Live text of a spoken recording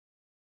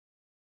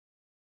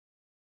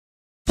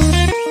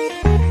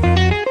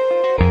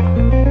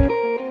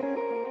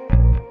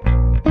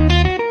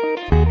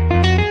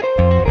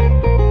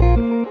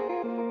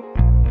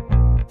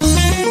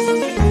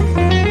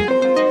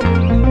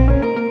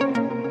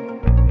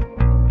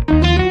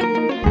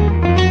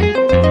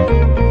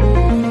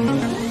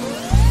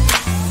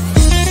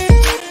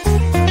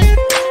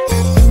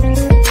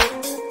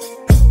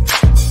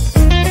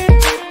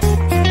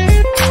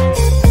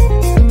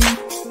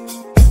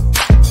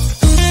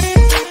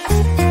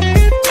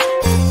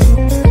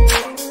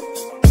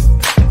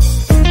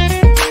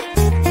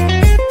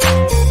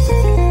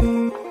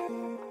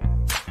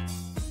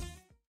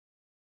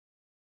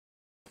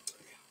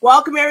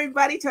Welcome,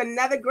 everybody, to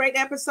another great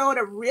episode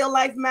of Real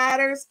Life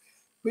Matters.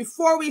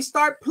 Before we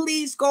start,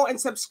 please go and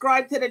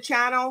subscribe to the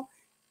channel,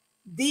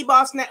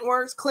 DBoss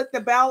Networks. Click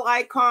the bell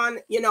icon.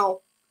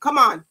 Come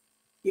on.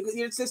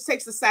 It just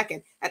takes a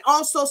second. And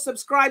also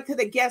subscribe to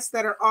the guests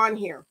that are on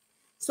here.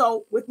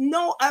 So with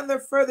no other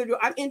further ado,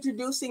 I'm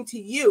introducing to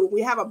you,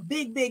 we have a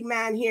big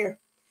man here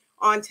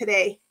on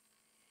today.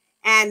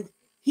 And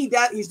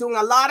he's doing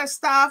a lot of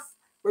stuff.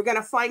 We're going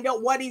to find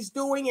out what he's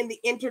doing in the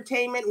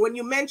entertainment. When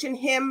you mention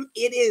him,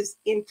 it is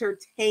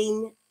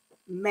entertainment.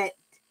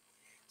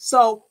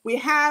 So we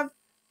have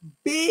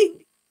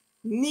Big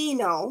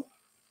NINO,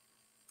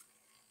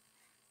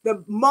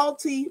 the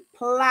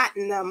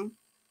multi-platinum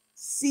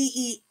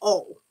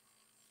CEO.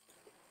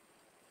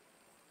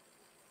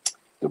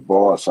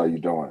 DBoss, how you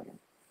doing?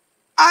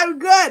 I'm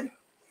good.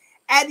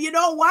 And you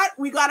know what?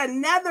 We got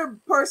another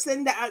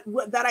person that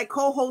I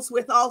co-host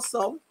with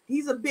also.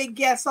 He's a big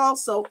guest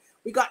also.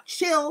 We got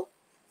Chill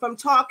from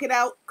Talk It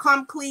Out,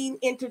 Come Clean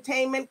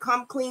Entertainment,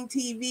 Come Clean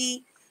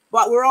TV.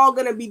 But we're all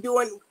going to be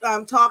doing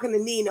talking to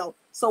NINO.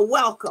 So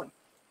welcome.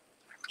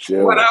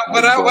 Chill. What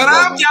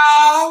up,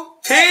 y'all?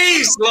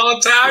 Peace. Long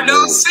time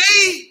no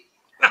see.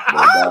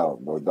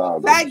 No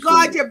doubt. Thank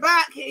God you're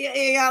back.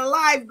 You're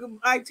alive,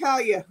 I tell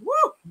you.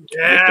 Woo.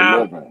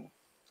 Yeah.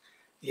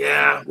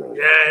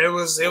 It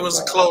was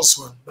a close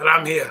one, but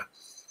I'm here.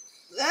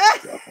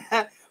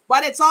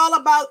 But it's all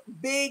about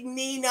Big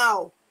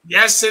NINO.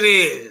 Yes, it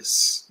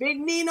is. Big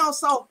NINO.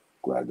 So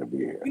glad to be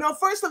here.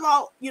 First of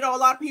all, a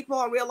lot of people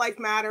on Real Life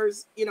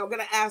Matters,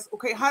 gonna ask,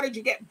 okay, how did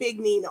you get Big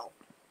NINO?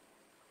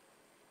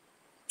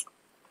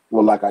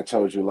 Well, like I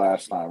told you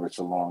last time, it's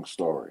a long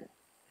story.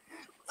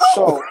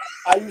 So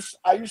I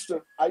used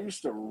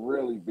to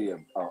really be a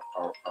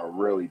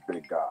really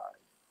big guy,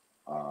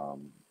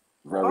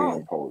 very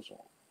imposing.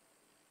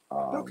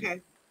 Okay.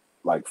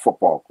 Like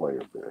football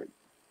player big.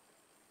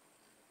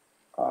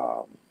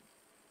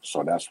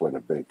 So that's where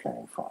the big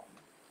came from.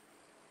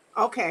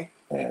 Okay.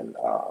 And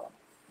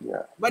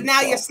yeah. But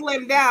now you're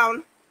slimmed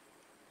down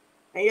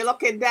and you're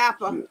looking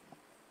dapper.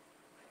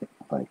 Yeah.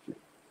 Thank you.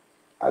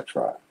 I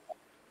try.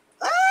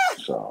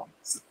 So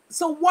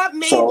what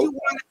made you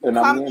want to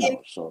come in?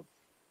 So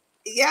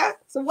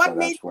what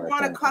made you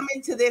want to come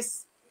into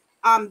this,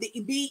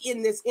 be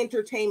in this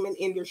entertainment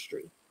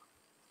industry?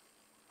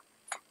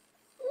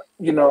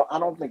 I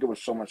don't think it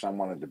was so much I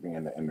wanted to be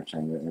in the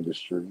entertainment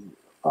industry,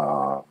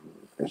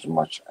 as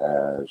much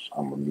as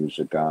I'm a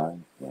music guy,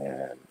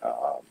 and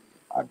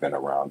I've been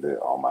around it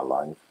all my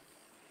life.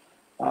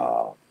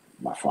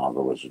 My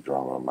father was a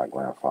drummer, my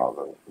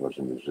grandfather was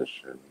a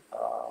musician,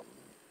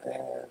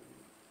 and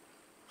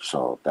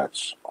so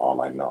that's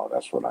all I know.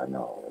 That's what I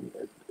know, and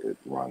it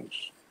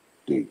runs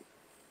deep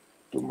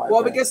through my.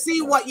 Well, we can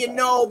see what you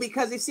know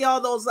because you see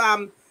all those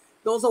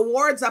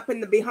awards up in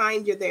the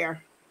behind you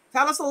there.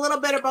 Tell us a little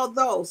bit about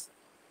those.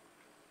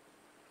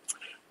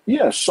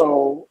 Yeah,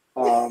 so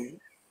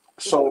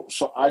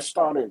I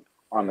started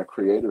on the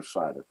creative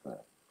side of things,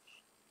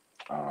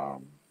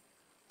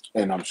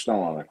 and I'm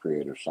still on the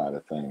creative side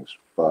of things.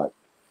 But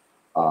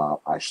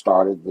I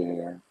started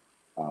there.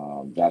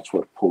 That's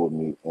what pulled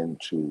me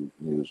into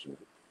music,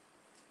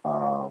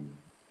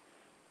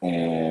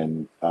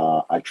 and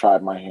I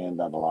tried my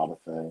hand at a lot of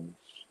things.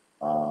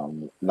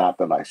 Not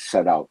that I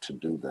set out to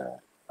do that,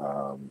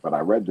 but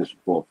I read this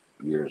book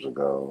years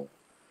ago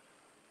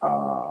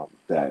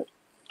that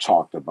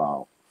talked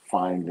about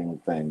finding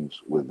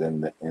things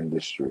within the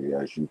industry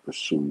as you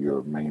pursue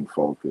your main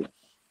focus,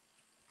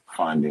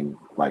 finding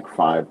like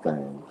 5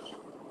 things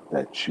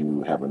that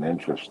you have an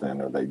interest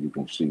in or that you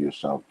can see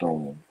yourself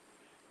doing,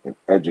 and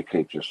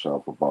educate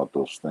yourself about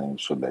those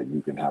things so that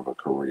you can have a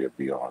career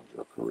beyond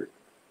your career.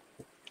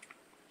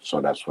 So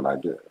that's what I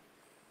did.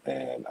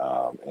 And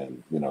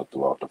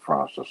throughout the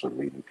process of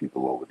meeting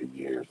people over the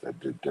years that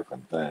did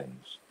different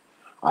things,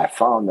 I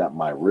found that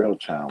my real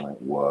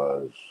talent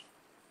was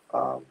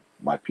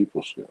my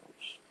people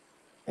skills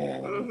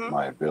and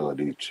my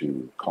ability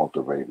to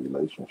cultivate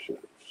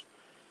relationships.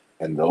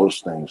 And those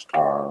things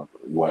are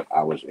what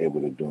I was able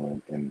to do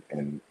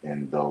in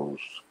those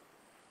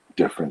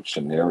different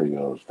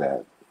scenarios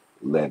that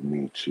led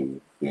me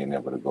to being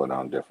able to go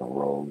down different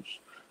roads.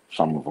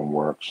 Some of them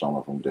worked, some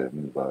of them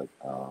didn't, but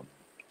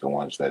the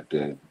ones that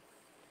did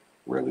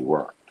really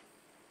worked,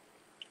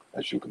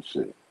 as you can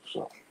see.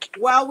 So.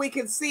 Well, we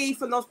can see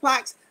from those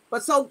plaques.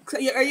 But so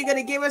are you going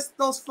to give us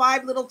those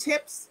 5 little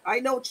tips? I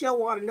know Chill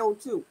want to know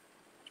too.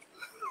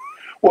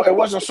 Well, it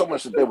wasn't so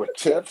much that they were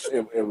tips.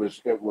 It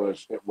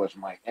was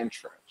my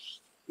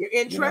interest. Your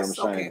interest? You know what I'm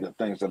saying? The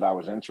things that I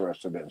was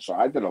interested in. So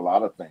I did a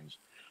lot of things.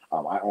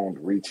 I owned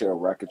retail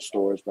record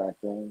stores back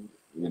then,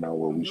 where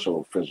we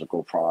sold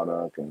physical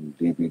product and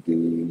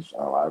DVDs.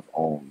 I've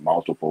owned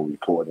multiple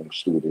recording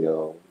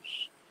studios.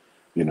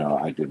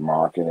 I did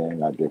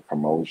marketing. I did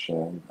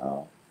promotion.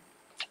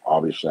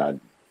 Obviously, I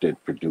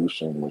did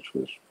producing, which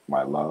was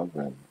my love,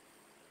 and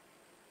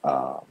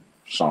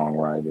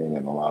songwriting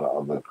and a lot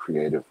of other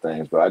creative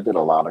things. But I did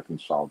a lot of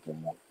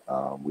consulting.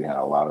 We had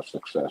a lot of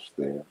success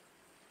there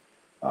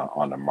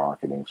on the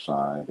marketing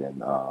side.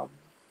 And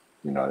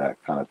you know,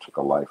 that kind of took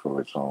a life of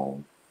its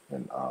own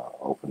and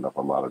opened up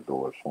a lot of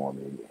doors for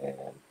me.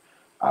 And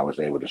I was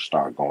able to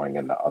start going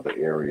into other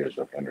areas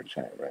of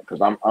entertainment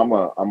because I'm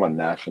a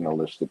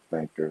nationalistic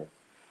thinker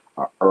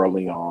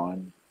early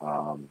on.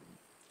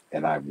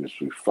 And I was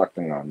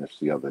reflecting on this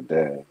the other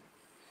day.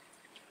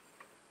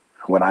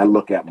 When I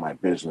look at my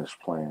business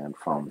plan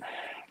from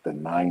the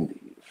 90s,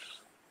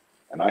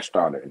 and I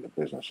started in the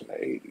business in the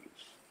 80s.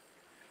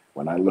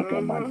 When I look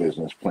at my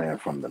business plan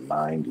from the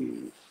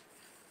 90s,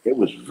 it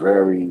was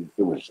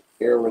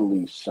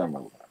eerily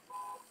similar.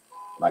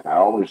 Like I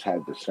always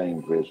had the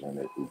same vision.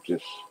 It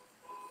just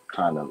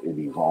it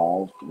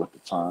evolved with the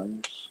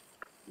times.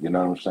 You know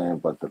what I'm saying?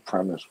 But the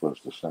premise was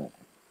the same.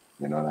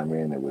 You know what I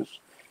mean? It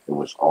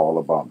was all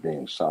about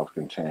being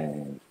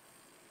self-contained,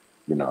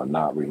 you know,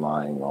 not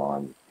relying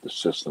on the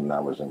system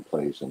that was in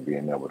place and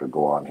being able to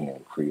go out here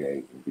and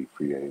create and be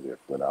creative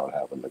without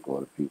having to go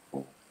to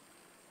people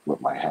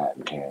with my hat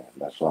in hand.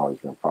 That's always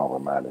been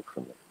problematic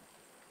for me.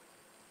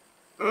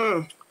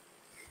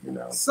 You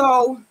know.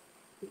 So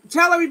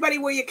tell everybody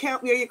where you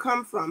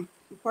come from,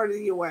 what part of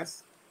the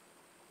US.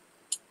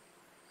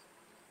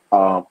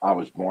 I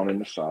was born in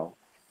the South.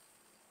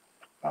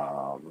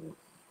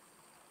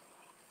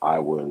 I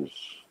was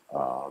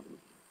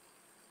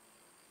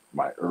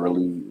my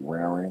early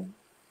rearing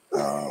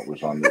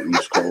was on the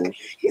East Coast.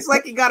 He's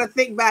like, you got to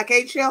think back,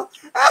 Chill?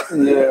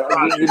 Yeah,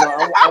 you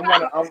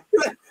know,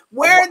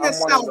 where in the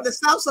South? The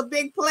South's a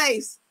big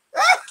place.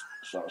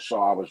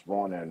 So I was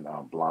born in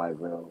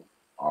Blytheville,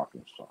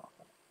 Arkansas.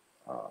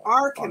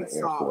 Arkansas. On the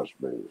Air Force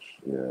Base.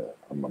 Yeah,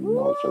 I'm a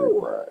military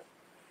brat.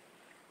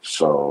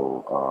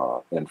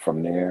 So, and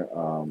from there,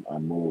 I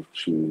moved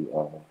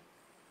to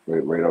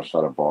right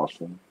outside of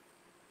Boston.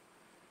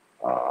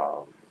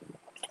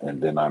 And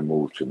then I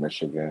moved to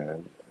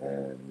Michigan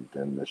and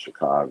then to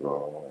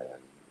Chicago.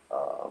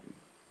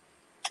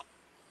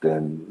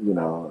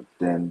 And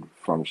then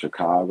from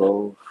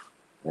Chicago,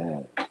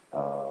 man,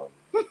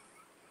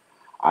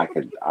 I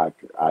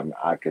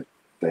could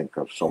think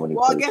of so many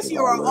places. Well, I guess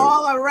you were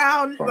all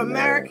around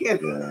American.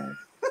 There.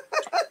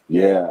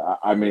 Yeah,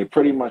 I mean,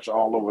 pretty much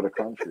all over the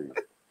country.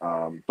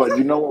 But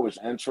you know what was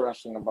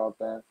interesting about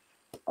that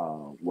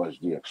was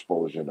the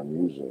exposure to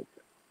music.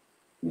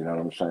 You know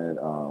what I'm saying?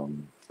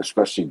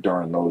 Especially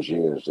during those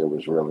years, it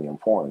was really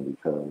important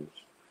because,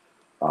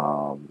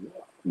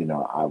 you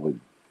know, I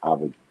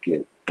would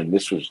get, and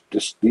this was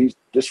the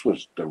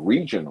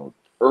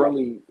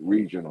early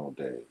regional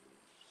days.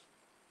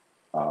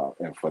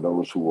 And for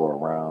those who were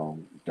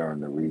around during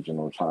the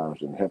regional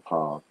times in hip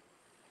hop,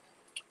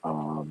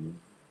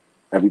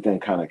 everything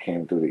kind of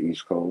came through the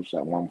East Coast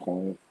at one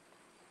point.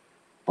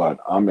 But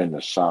I'm in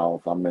the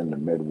South, I'm in the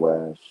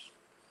Midwest,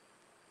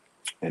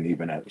 and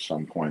even at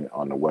some point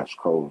on the West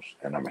Coast,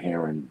 and I'm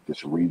hearing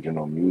this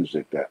regional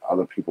music that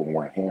other people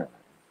weren't hearing.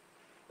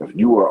 If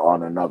you were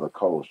on another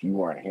coast, you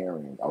weren't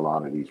hearing a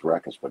lot of these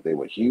records, but they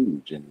were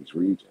huge in these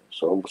regions.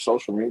 So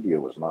social media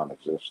was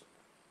non-existent.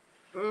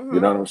 You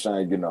know what I'm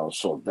saying? You know,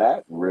 so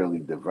that really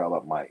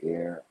developed my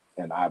ear,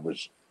 and I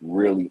was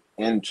really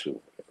into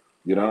it.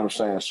 You know what I'm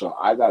saying? So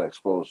I got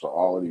exposed to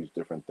all of these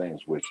different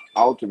things, which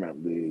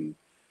ultimately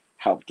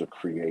helped to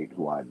create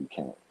who I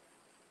became.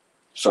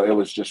 So it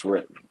was just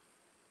written,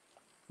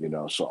 you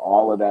know. So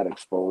all of that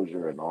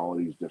exposure and all of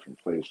these different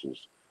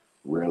places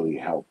really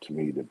helped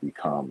me to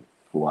become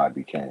who I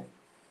became.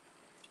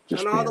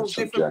 Just and all those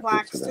different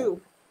plaques too.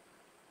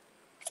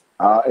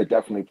 It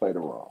definitely played a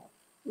role.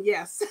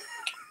 Yes.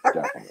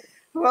 Definitely.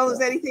 Well, is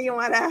there anything you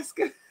want to ask?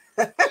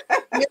 Yeah.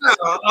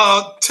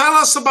 Tell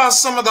us about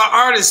some of the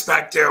artists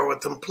back there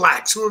with them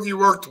plaques. Who have you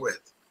worked with?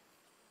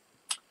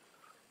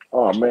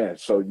 Oh man,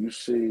 so you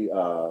see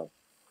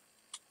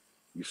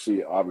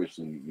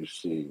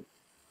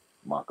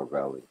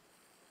Machiavelli.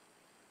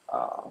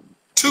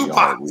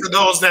 Tupac, for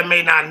those that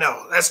may not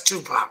know. That's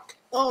Tupac.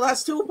 Oh,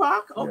 that's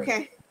Tupac?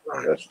 Okay.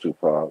 Yeah, that's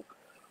Tupac.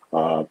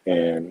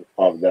 And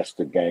that's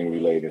the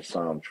gang-related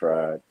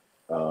soundtrack.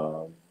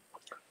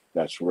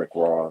 That's Rick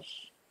Ross.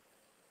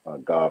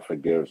 God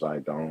Forgives, I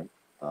Don't.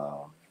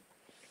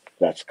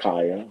 That's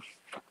Kaya.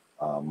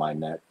 My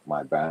Neck,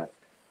 My Back.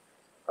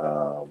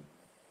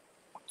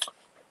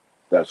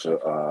 That's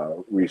a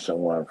recent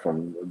one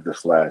from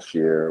this last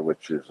year,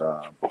 which is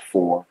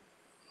Before,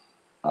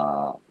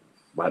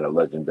 by the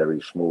legendary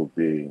Smooth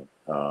B.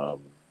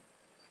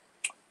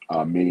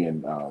 Me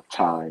and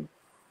Ty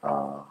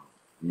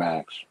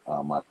Max,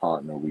 my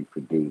partner, we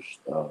produced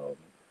a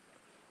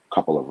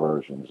couple of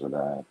versions of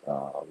that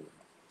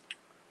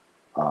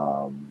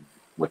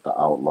with the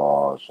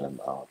Outlaws and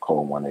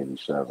Code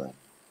 187,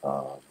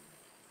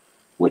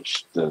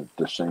 which the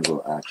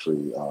single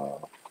actually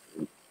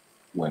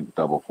went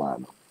double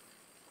platinum.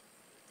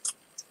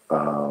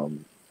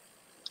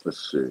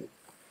 Let's see.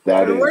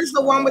 Where's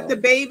the one with the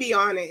baby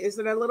on it? Is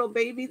it a little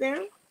baby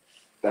there?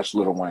 That's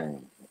Lil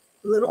Wayne.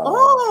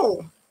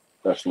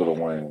 That's Lil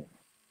Wayne.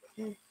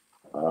 Okay.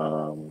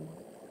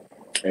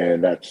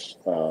 And that's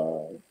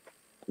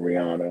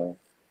Rihanna,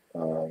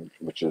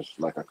 which is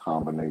like a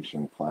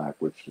combination plaque,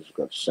 which has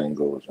got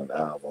singles and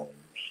albums.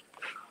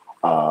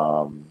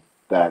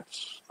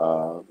 That's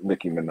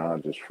Nicki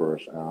Minaj's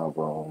first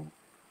album.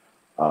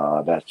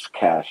 That's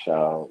Cashing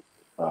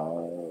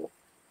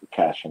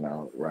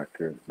Out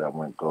record that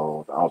went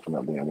gold.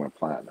 Ultimately, it went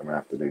platinum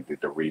after they did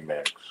the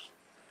remix.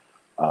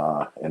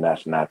 And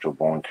that's Natural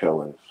Born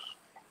Killers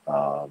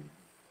um,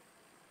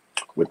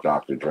 with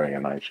Dr. Dre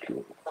and Ice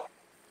Cube.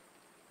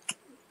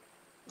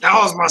 That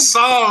was my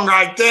song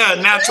right there,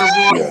 Natural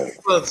Born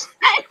Killers.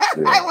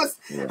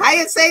 I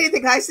didn't say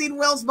anything. I seen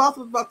Will's mouth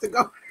was about to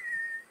go.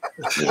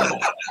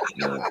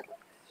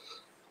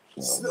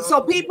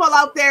 So people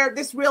out there,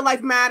 this Real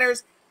Life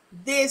Matters.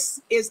 This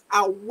is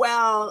a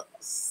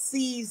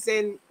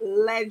well-seasoned,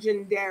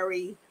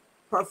 legendary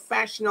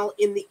professional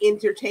in the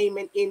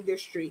entertainment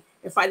industry,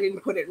 if I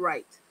didn't put it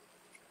right.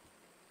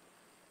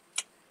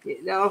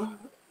 You know?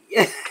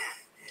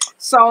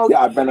 So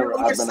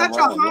you're such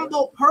a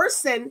humble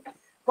person,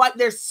 but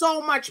there's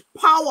so much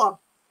power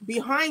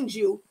behind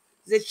you.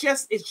 It's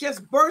just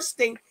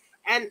bursting.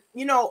 And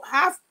you know,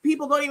 half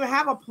people don't even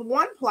have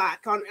one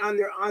plaque on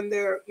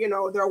their you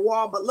know, their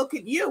wall, but look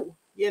at you,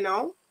 you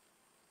know.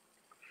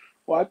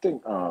 Well, I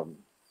think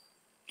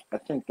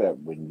that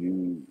when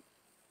you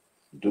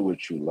do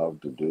what you love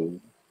to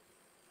do,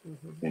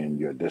 and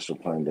you're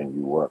disciplined and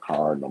you work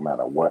hard, no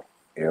matter what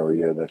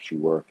area that you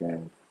work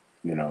in,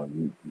 you know,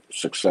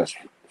 success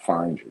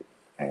finds you.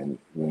 And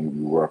when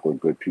you work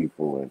with good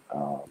people, and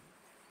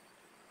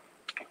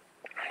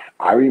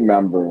I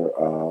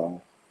remember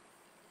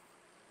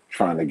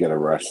trying to get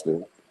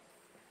arrested,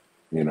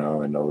 you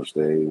know, in those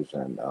days,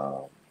 and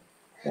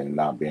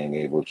not being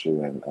able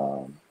to, and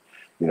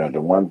you know,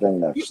 the one thing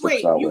that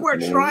sticks out. You were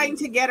trying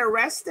to get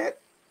arrested?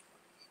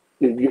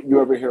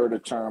 You ever hear of the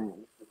term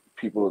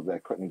people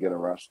that couldn't get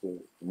arrested?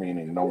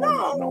 Meaning no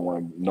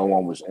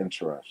one was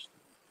interested.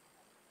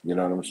 You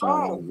know what I'm saying?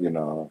 Oh. You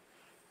know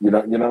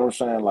what I'm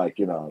saying? Like,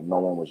 you know, no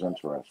one was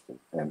interested.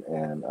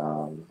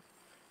 And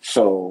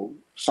so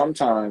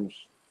sometimes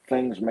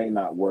things may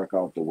not work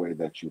out the way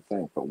that you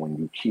think, but when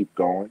you keep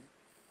going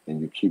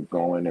and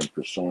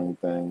pursuing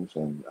things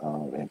and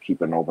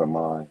keep an open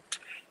mind,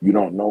 you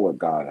don't know what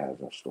God has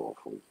in store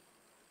for you.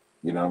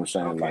 You know what I'm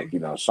saying? Okay. Like, you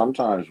know,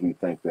 sometimes we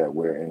think that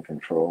we're in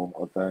control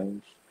of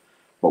things,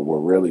 but we're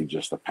really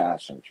just a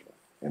passenger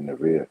in the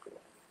vehicle.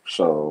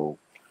 So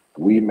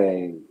we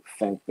may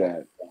think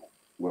that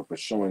we're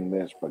pursuing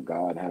this, but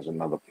God has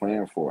another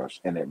plan for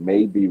us, and it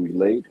may be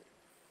related.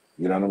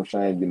 You know what I'm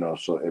saying? You know,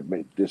 so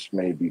this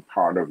may be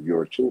part of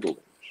your tutelage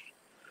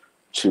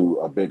to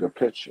a bigger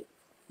picture.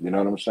 You know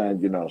what I'm saying?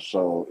 You know,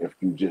 so if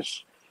you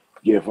just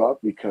give up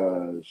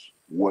because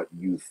what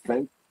you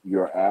think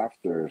you're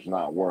after is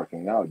not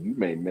working out, you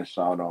may miss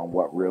out on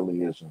what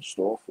really is in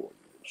store for you.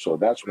 So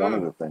that's one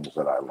of the things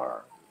that I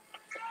learned,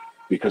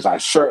 because I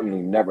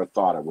certainly never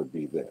thought it would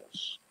be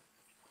this,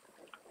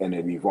 and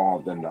it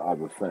evolved into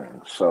other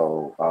things.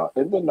 So,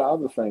 and then the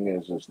other thing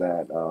is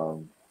that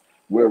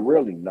we're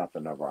really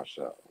nothing of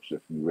ourselves,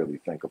 if you really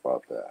think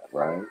about that,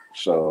 right?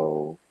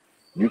 So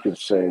you can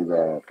say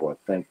that or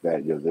think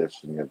that you're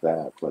this and you're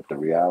that, but the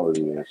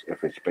reality is,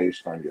 if it's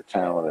based on your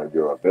talent or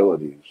your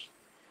abilities,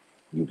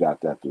 you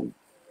got that through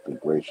the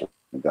grace,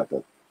 you got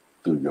that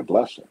through your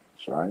blessings,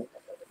 right?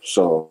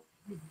 So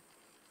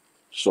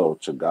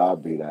to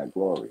God be that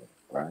glory,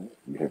 right?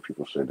 You hear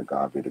people say to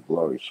God be the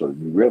glory. So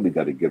you really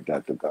got to give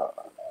that to God.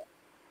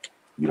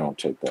 You don't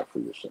take that for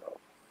yourself.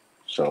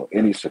 So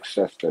any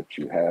success that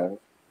you have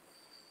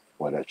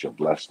or that you're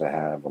blessed to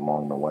have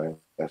along the way,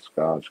 that's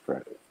God's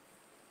credit,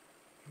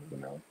 you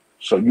know?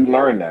 So you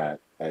learn that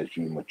as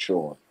you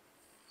mature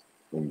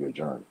in your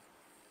journey.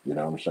 You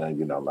know what I'm saying?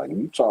 You know, like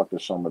you talk to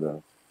some of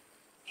the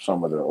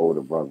older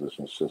brothers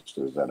and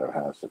sisters that have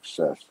had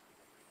success,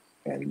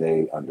 and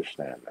they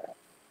understand that,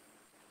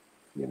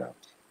 you know.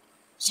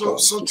 So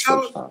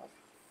tell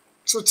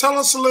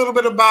us a little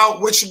bit about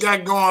what you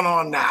got going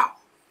on now.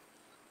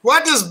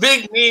 What does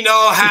Big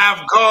NINO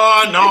have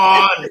going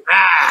on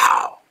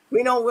now?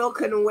 We know Will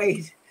couldn't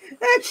wait.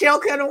 Chill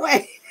couldn't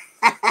wait.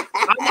 I'm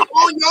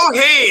on your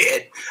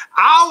head.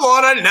 I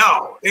want to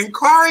know.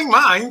 Inquiring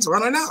minds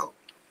want to know.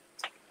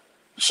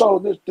 So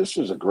this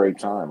is a great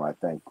time, I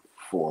think,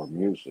 for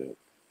music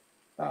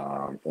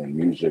and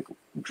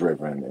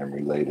music-driven and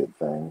related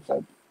things.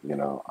 You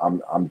know,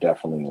 I'm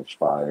definitely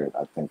inspired.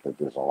 I think that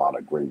there's a lot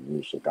of great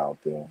music out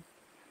there.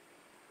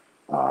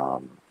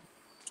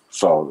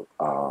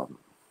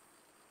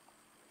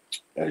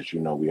 As you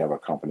know, we have a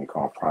company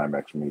called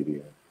Primex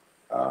Media,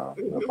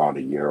 about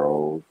a year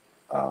old.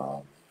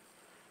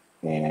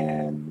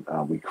 And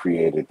we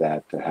created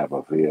that to have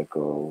a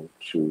vehicle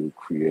to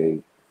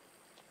create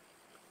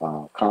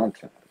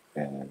content,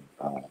 and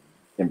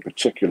in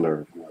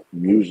particular,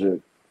 music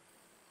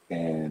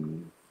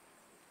and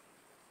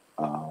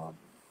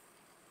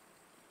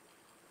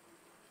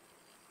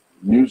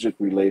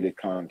music-related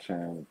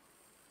content,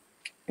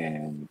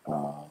 and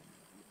I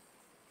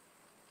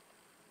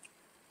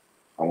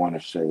want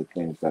to say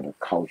things that are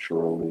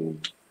culturally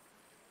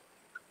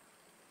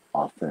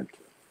authentic.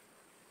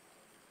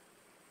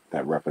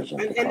 that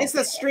represent the And this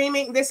culture. is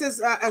streaming. This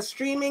is a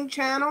streaming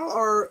channel,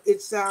 or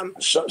it's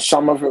So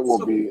some of it will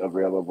so be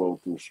available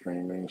through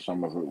streaming.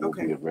 Some of it will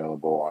okay. be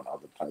available on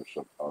other types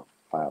of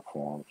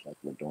platforms. Like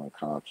we're doing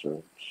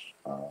concerts.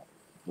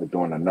 We're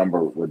doing a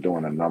number. We're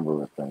doing a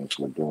number of things.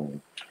 We're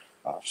doing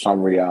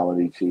some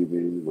reality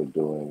TV. We're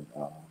doing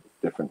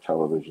different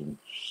television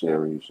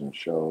series and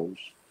shows.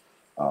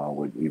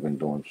 We're even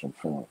doing some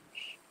films.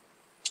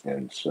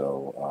 And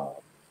so,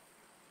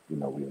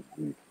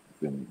 we've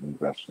been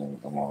investing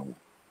along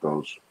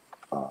those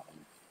um,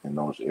 in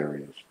those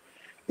areas.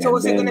 So And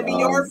is it going then, to be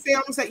your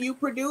films that you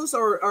produce,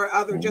 or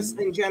other, just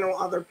mhm. in general,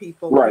 other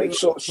people Right. putting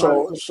So, on?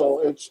 so, so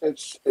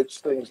it's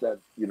things that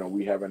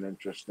we have an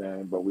interest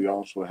in, but we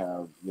also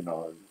have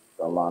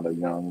a lot of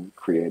young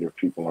creative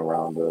people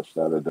around us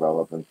that are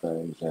developing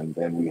things, and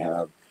then we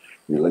have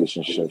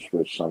relationships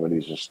with some of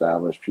these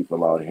established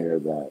people out here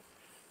that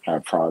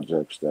have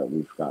projects that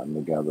we've gotten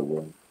together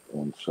with,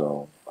 and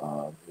so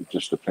it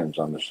just depends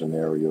on the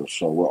scenario.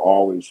 So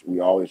we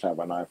always have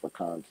an eye for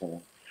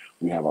content.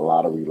 We have a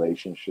lot of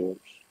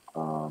relationships.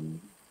 Um,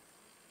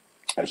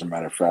 as a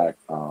matter of fact,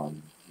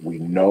 we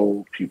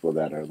know people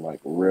that are like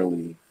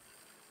really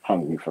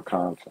hungry for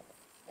content,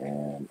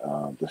 and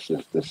this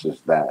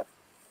is that.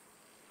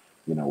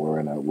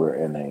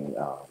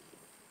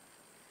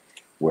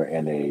 We're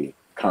in a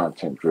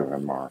content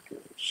driven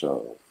market,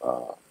 so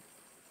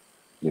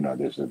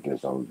there's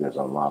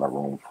a lot of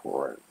room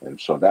for it, and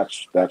so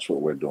that's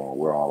what we're doing.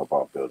 We're all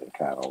about building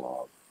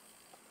catalog.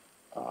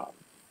 Um,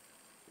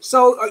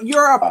 So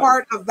you're a uh,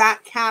 part of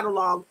that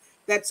catalog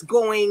that's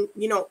going,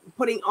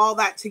 putting all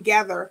that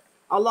together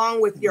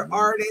along with your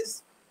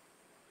artists.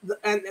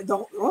 And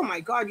oh my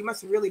God, you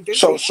must be really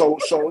so busy. so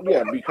so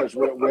yeah, because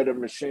we're the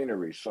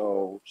machinery.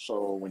 So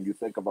when you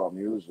think about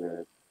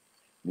music,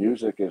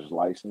 music is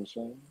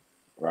licensing,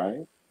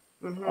 right?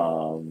 Hmm.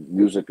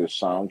 Music is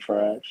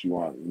soundtracks. You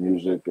want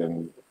music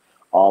and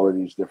all of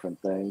these different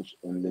things,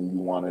 and then you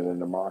want it in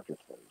the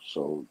marketplace.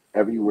 So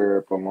everywhere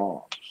it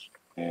belongs.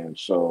 And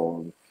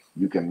so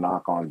you can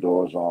knock on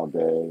doors all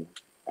day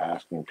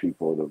asking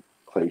people to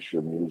place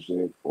your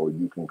music, or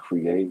you can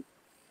create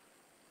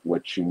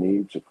what you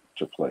need to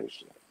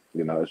place it.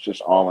 It's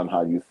just all in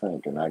how you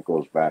think. And that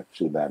goes back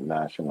to that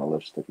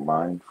nationalistic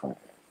mind frame,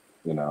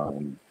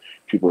 and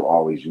people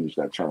always use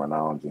that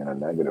terminology in a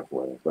negative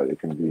way, but it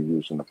can be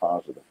used in a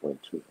positive way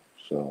too.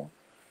 So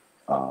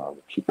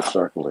keep it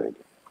circulating,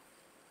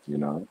 you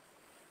know.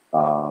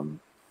 Um,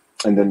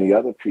 and then the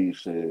other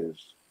piece is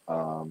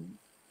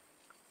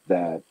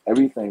that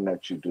everything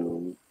that you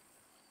do,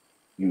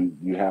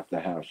 you have to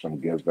have some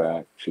give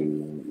back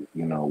to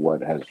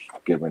what has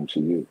given to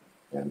you.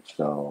 And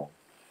so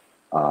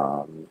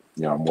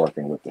I'm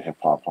working with the Hip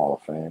Hop Hall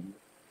of Fame.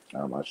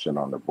 I sit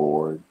on the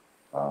board,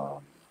 um,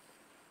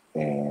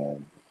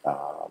 and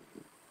um,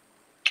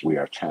 we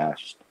are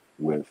tasked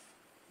with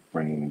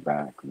bringing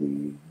back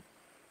the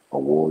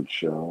award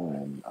show,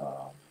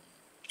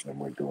 and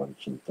we're doing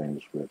some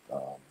things with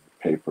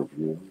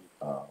pay-per-view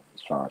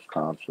as far as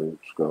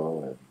concerts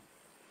go, and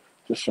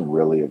just some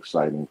really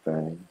exciting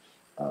things.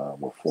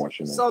 We're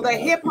fortunate So to the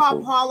have Hip Hop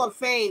people. Hall of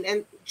Fame,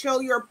 and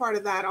Chill, you're a part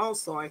of that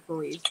also, I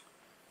believe.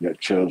 Yeah,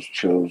 Chill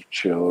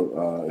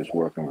is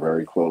working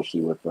very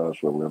closely with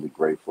us. We're really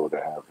grateful to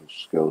have his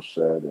skill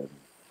set, and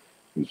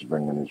he's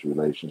bringing his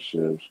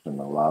relationships and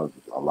a lot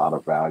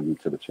of value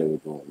to the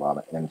table, a lot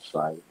of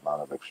insight, a lot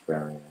of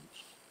experience.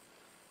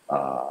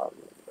 Uh,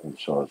 and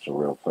so it's a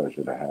real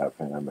pleasure to have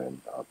him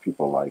and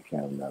people like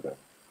him that are,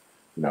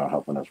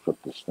 helping us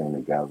put this thing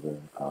together.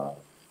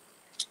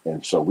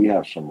 And so we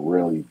have some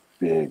really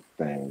big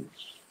things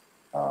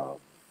um,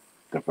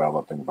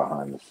 developing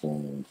behind the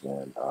scenes,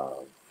 and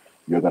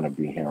you're going to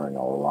be hearing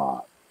a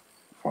lot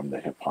from the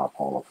Hip Hop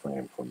Hall of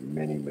Fame for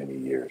many, many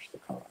years to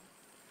come.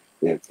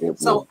 It will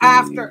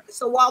be.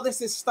 So while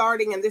this is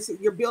starting and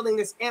you're building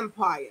this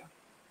empire.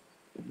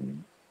 Mhm.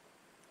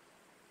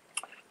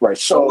 Right.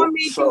 So what So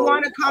made you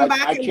want so to come I,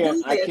 back I and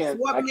can't do I this? can't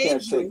What I made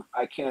can't take you?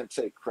 I can't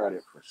take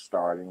credit for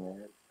starting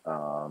it.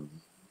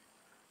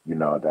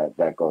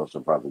 That goes to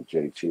brother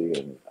JT,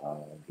 and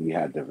he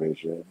had the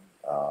vision.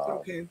 Um,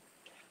 Okay.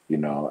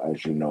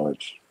 as you know,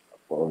 it's,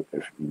 or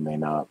if you may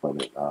not,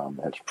 but it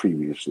has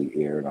previously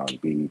aired on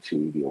BET,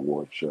 the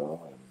award show,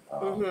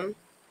 Mm-hmm.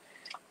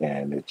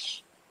 and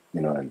it's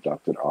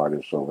inducted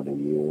artists over the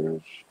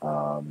years.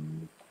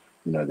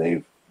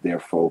 Their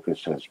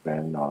focus has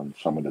been on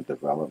some of the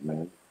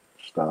development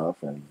stuff,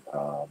 and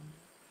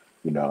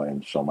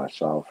so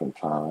myself and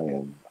Ty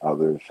and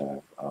others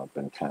have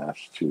been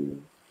tasked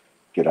to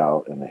get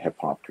out in the hip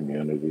hop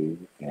community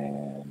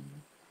and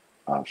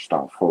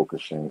start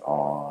focusing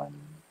on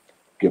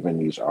giving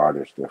these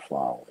artists their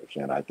flowers.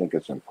 And I think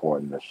it's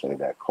important to say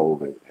that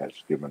COVID has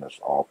given us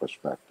all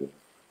perspective.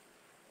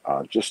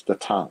 Just the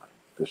time,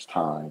 this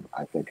time,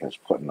 I think, has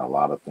put in a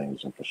lot of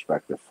things in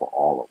perspective for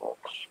all of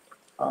us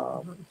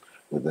Mm-hmm.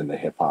 within the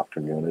hip hop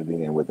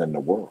community and within the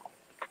world.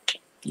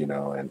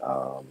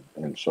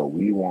 And so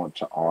we want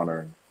to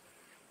honor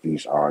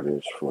these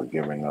artists for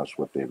giving us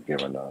what they've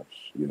given us.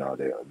 You know,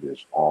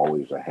 there's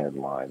always a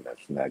headline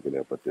that's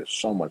negative, but there's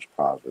so much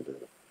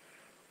positive.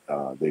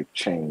 They've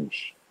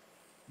changed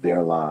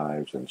their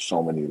lives and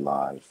so many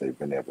lives they've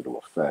been able to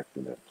affect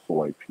and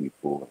employ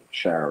people and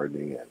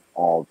charity and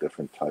all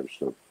different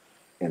types of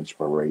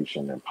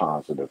inspiration and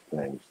positive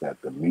things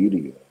that the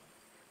media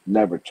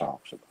never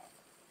talks about,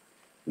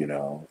 you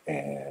know,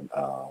 and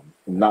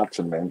not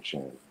to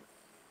mention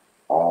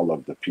all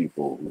of the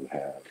people who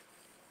have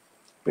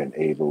been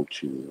able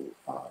to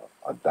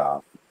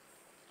adopt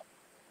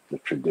the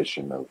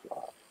tradition of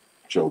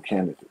Joe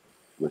Kennedy,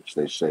 which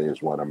they say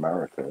is what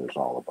America is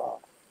all about.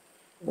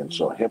 And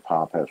so hip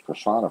hop has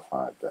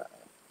personified that.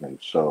 And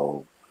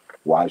so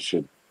why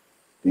should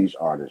these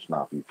artists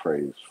not be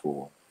praised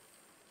for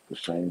the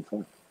same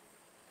thing?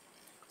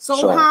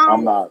 So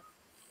I'm not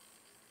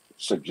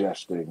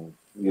suggesting,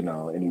 you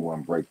know,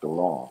 anyone break the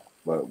law.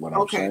 But what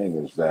I'm saying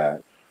is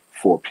that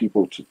for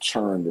people to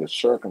turn their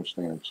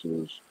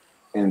circumstances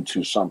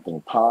into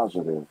something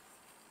positive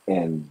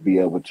and be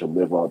able to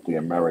live out the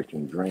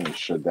American dream,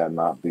 should that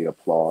not be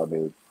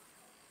applauded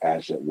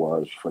as it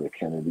was for the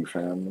Kennedy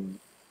family?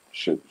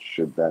 Should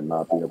that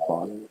not be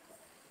applauded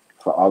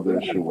for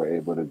others who were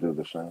able to do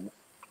the same?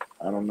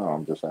 I don't know.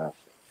 I'm just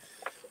asking.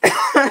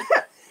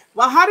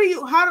 Well, how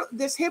do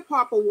this hip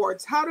hop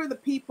awards? How do the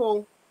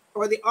people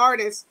or the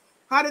artists?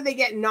 How do they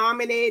get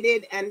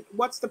nominated, and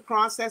what's the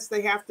process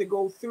they have to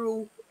go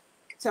through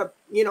to,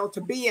 you know, to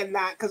be in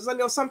that? Because I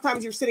know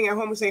sometimes you're sitting at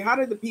home and saying, how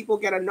did the people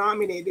get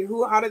nominated?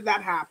 How did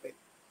that happen?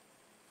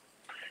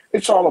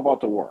 It's all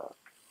about the work.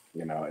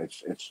 You know,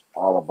 it's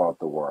all about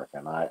the work,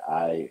 and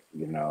I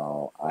you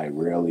know, I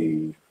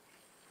really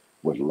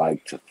would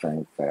like to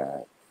think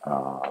that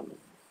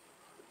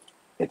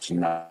it's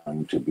not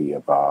going to be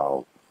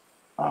about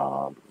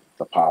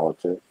the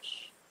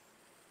politics.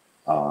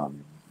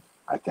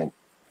 I think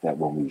that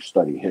when we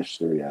study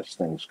history, as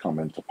things come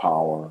into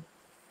power,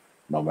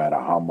 no matter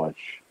how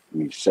much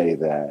we say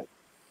that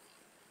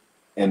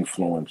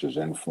influence is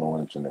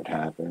influence and it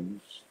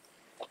happens,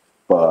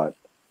 but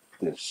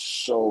there's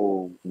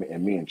so,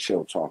 and me and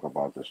Chill talk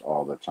about this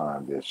all the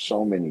time, there's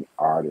so many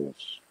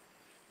artists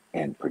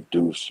and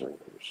producers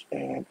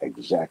and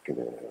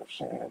executives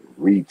and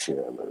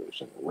retailers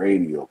and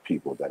radio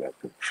people that have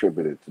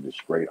contributed to this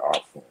great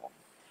art form.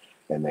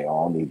 And they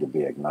all need to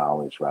be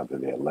acknowledged, whether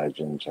they're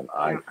legends and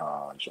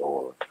icons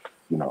or,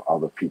 you know,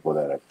 other people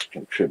that have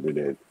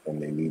contributed,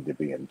 and they need to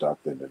be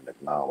inducted and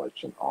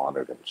acknowledged and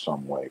honored in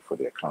some way for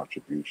their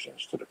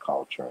contributions to the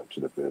culture and to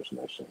the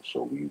business. And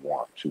so we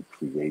want to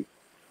create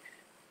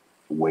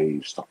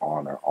ways to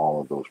honor all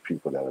of those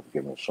people that have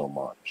given so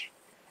much.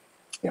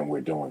 And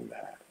we're doing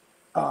that.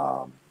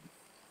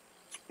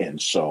 And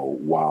so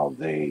while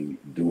they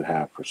do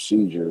have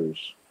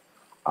procedures,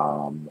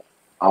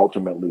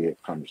 ultimately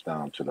it comes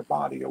down to the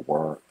body of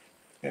work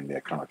and their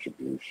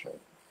contribution.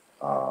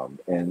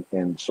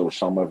 And so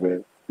some of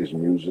it is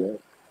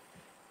music,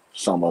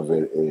 some of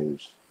it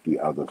is the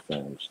other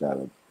things that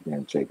are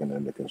being taken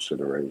into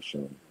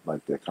consideration,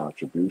 like their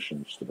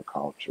contributions to the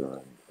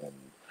culture. And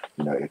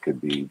you know, it could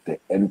be the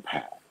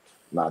impact,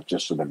 not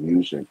just of the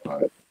music,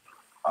 but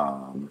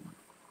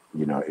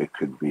you know, it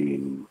could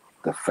be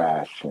the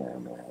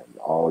fashion and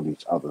all of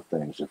these other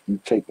things. If you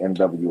take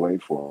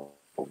NWA for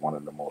one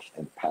of the most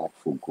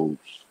impactful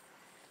groups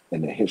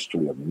in the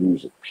history of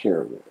music,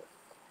 period.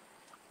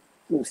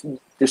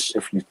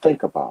 If you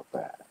think about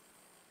that,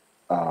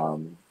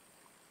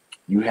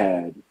 you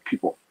had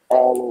people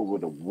all over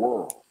the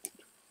world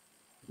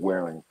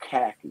wearing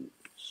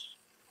khakis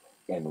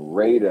and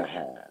Raider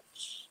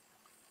hats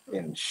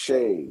and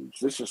shades.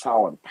 This is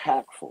how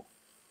impactful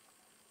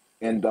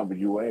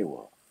NWA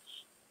was,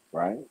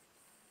 right?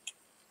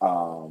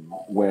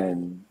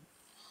 When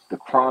The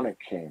Chronic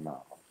came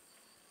out,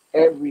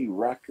 every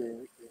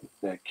record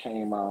that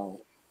came out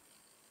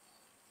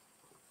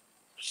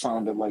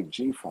sounded like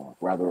G-Funk,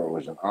 whether it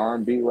was an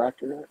R&B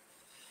record,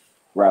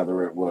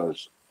 whether it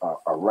was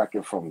a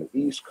record from the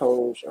East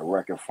Coast, a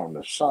record from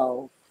the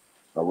South,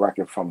 a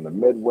record from the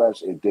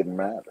Midwest, it didn't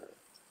matter,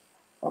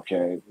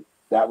 okay?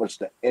 That was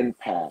the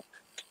impact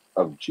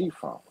of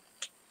G-Funk,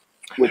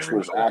 which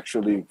was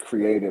actually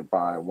created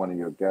by one of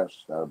your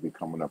guests that will be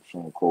coming up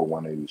soon, Code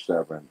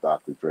 187,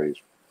 Dr. Dre's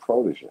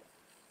protege.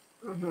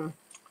 Mm-hmm.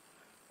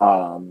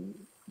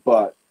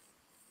 But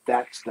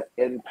that's the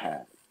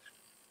impact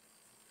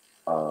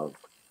of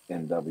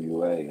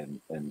NWA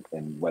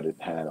and what it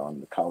had on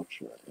the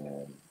culture.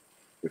 And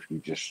if you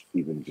just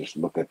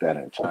look at that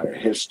entire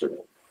history,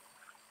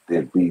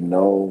 there'd be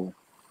no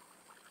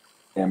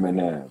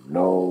Eminem,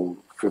 no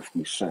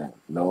 50 Cent,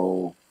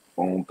 no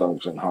Bone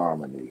Thugs and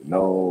Harmony,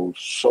 no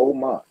so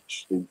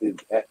much.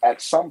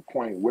 At some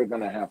point, we're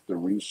going to have to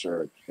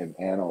research and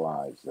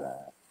analyze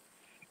that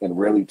and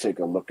really take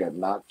a look at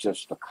not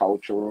just the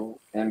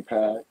cultural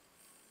impact,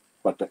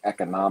 but the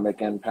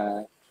economic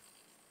impact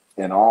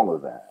and all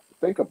of that.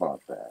 Think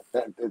about that.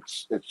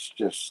 It's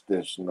just,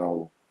 there's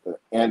no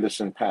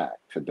Anderson .Paak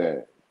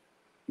today.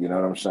 You know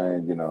what I'm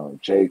saying? You know,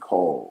 J.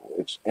 Cole.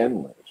 It's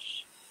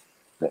endless,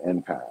 the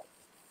impact.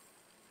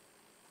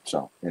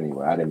 So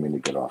anyway, I didn't mean to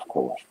get off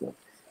course, but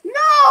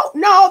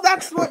no,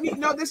 that's what you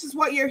know. This is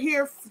what you're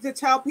here to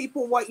tell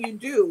people what you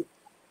do,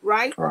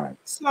 right? right.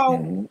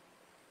 So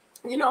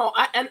you know,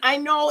 I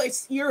know it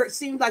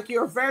seems like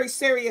you're a very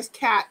serious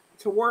cat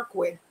to work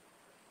with,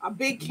 a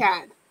big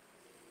cat,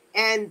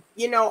 and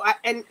you know,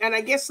 and I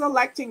guess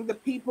selecting the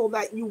people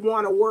that you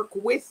want to work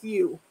with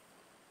you.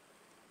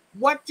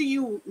 What do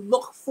you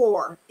look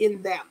for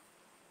in them?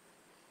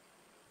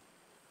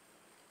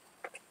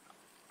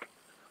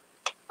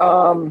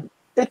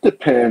 It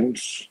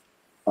depends.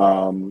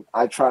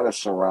 I try to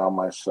surround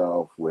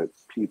myself with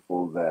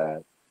people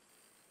that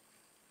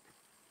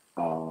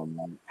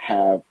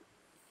have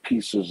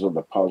pieces of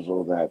the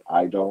puzzle that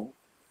I don't.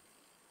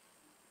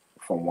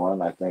 For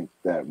one, I think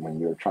that when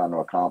you're trying to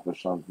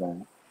accomplish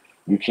something,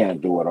 you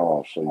can't do it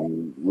all. So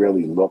you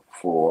really look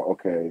for,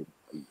 okay,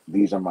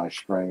 these are my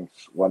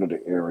strengths. What are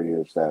the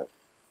areas that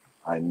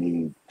I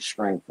need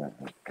strength in?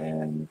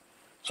 And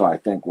so I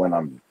think when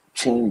I'm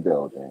team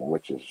building,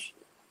 which is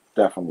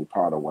definitely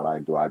part of what I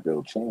do, I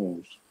build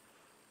teams.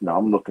 You know,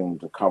 I'm looking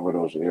to cover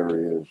those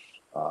areas,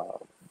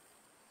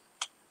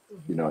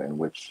 you know, in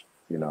which,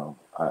 you know,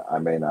 I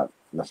may not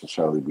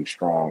necessarily be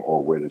strong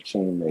or where the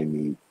team may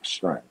need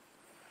strength.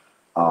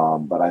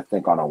 But I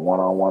think on a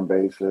one-on-one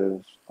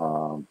basis,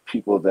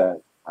 people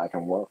that I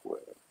can work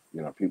with,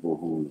 you know, people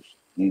whose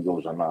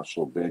egos are not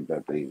so big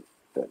that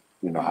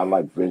you know, I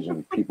like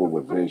people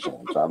with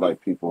visions. I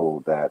like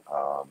people that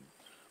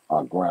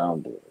are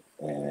grounded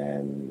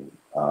and,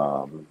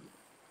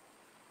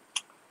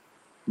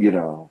 you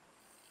know,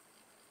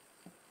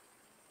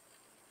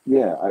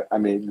 yeah, I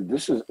mean,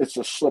 it's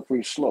a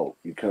slippery slope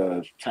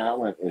because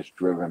talent is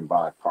driven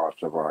by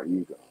parts of our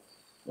ego,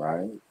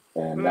 right?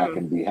 And that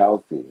can be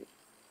healthy.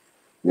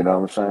 You know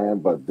what I'm saying?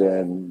 But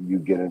then you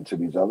get into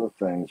these other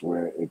things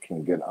where it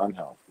can get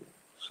unhealthy.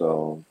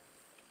 So,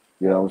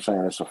 you know what I'm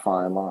saying? It's a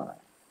fine line.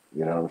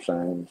 You know what I'm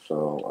saying?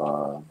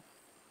 So,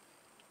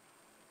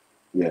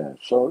 yeah.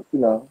 So, you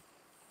know,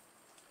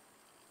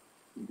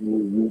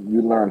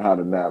 you learn how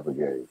to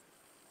navigate,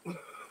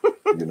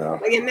 you know.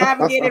 Well, you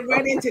navigated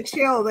right into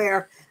chill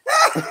there.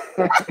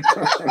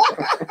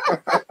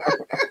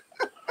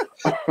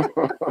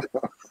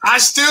 I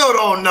still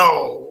don't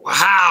know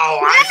how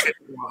I could.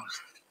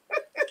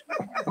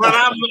 But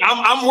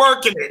I'm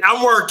working it.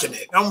 I'm working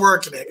it. I'm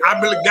working it. I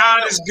believe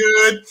God is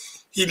good.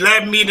 He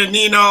led me to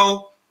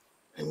NINO,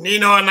 and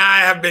NINO and I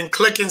have been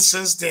clicking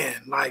since then,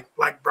 like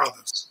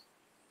brothers.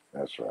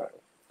 That's right.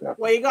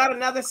 Definitely. Well, you got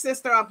another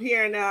sister up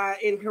here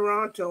in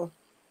Toronto.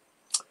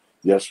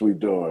 Yes, we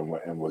do,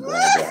 and we're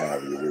glad to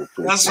have you.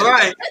 That's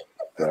right.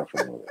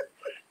 Definitely.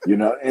 You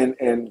know,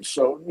 and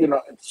so you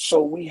know,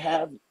 so we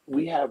have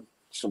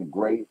some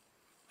great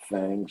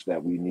things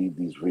that we need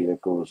these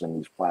vehicles and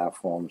these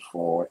platforms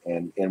for,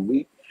 and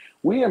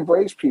we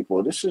embrace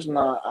people. This is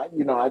not,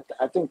 you know,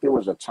 I think there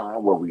was a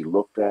time where we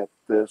looked at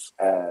this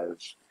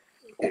as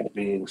it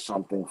being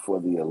something for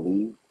the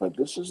elite, but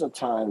this is a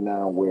time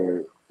now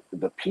where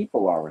the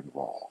people are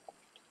involved.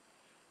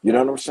 You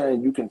know what I'm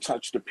saying? You can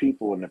touch the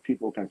people and the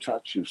people can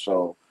touch you.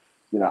 So,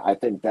 you know, I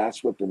think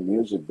that's what the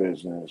music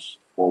business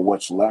or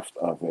what's left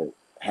of it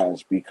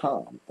has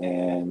become.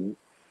 And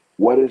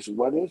what is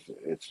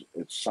it?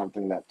 It's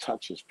something that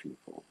touches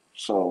people.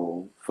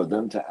 So for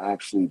them to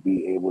actually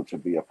be able to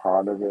be a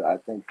part of it, I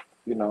think,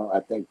 you know,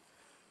 I think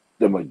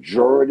the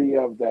majority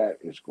of that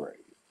is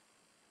great.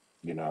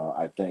 You know,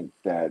 I think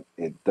that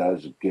it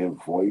does give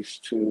voice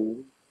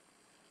to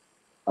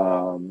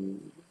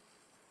um,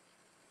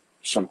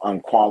 some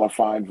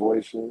unqualified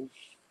voices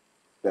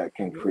that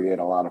can create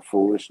a lot of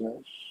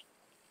foolishness.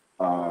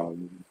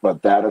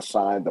 But that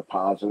aside, the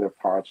positive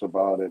parts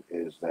about it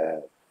is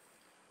that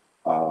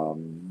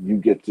you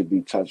get to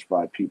be touched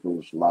by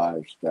people's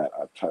lives that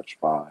are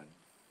touched by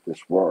this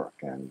work.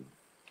 And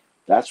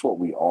that's what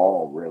we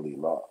all really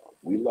love.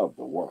 We love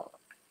the work.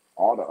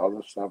 All the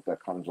other stuff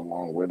that comes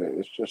along with it,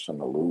 it's just an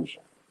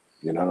illusion.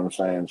 You know what I'm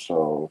saying?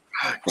 So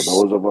for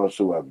those of us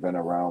who have been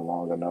around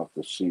long enough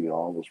to see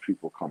all those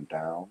people come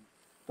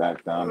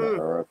back down to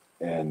earth,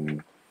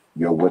 and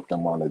you're with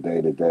them on a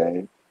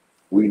day-to-day,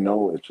 we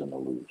know it's an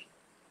illusion.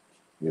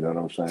 You know what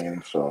I'm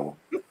saying? So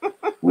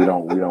we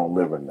don't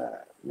live in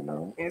that, you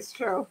know? It's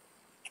true.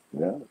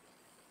 Yeah.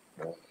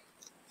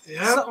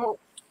 Yeah.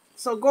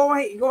 So go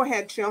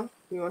ahead, Chill.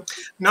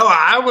 No,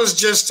 I was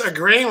just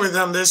agreeing with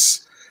them.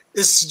 This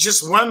is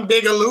just one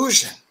big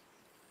illusion.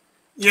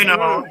 You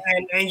know,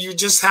 and you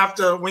just have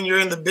to, when you're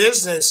in the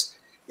business,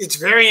 it's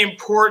very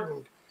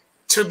important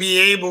to be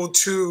able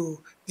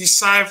to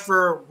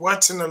decipher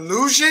what's an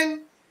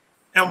illusion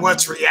and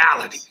what's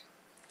reality.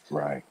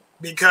 Right.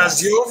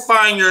 Because you'll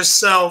find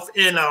yourself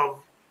in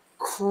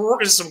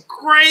some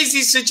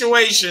crazy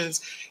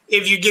situations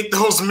if you get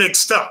those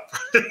mixed up.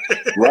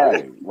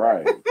 Right.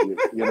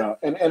 You know,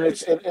 and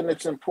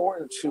it's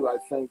important to, I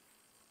think,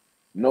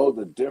 know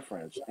the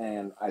difference.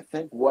 And I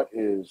think what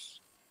is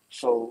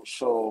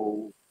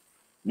so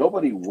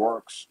nobody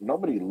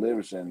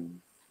lives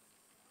in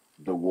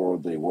the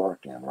world they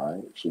work in,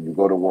 right? So you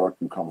go to work,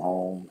 you come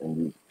home, and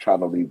you try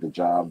to leave the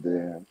job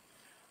there.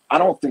 I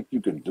don't think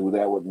you can do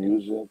that with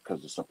music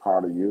because it's a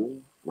part of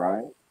you,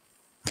 right?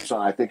 So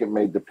I think it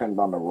may depend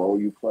on the role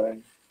you play.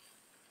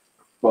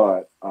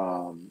 But,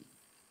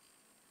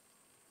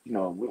 you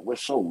know, we're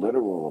so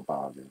literal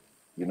about it.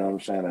 You know what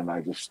I'm saying? And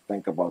I just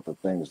think about the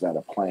things that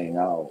are playing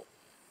out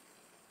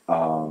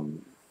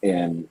um,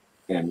 in,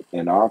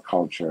 in our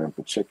culture in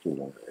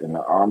particular, in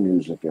our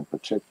music in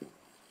particular.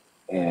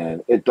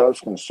 And it does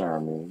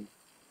concern me.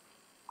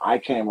 I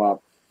came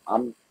up,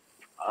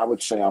 I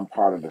would say I'm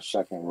part of the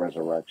second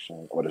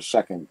resurrection or the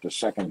second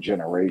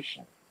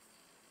generation.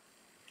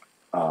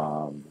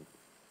 Um,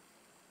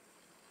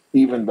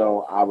 even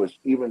though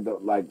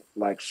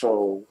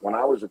so when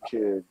I was a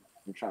kid,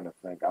 I'm trying to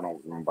think, I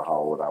don't remember how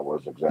old I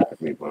was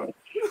exactly, but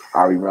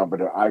I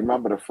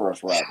remember the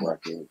first rap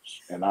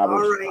records, and All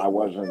right. I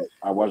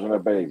wasn't a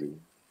baby.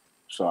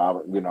 So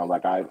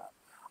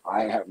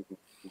I had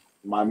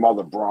my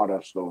mother brought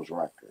us those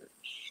records,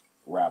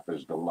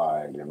 Rapper's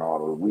Delight and all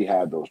those. We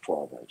had those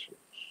 12 inches.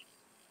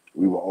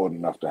 We were old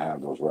enough to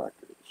have those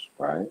records,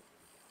 right?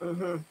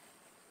 Mm-hmm.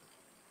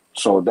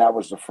 So that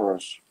was the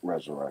first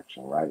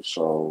resurrection, right?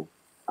 So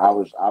I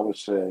would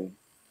say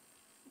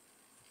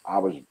I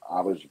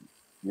was,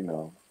 you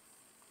know,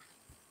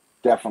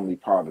 definitely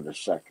part of the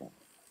second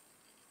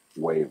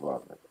wave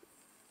of it.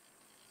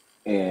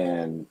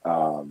 And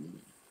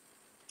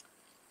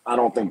I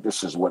don't think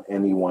this is what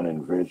anyone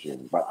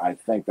envisioned, but I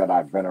think that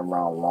I've been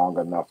around long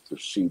enough to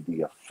see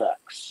the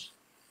effects,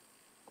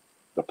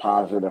 the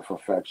positive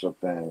effects of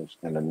things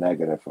and the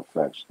negative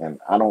effects. And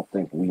I don't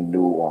think we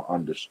knew or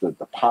understood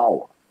the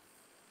power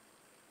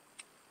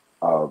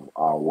of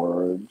our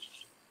words,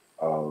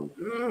 of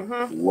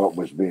Mm-hmm. what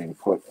was being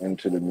put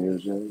into the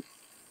music.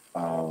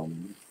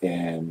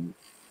 And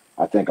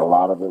I think a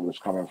lot of it was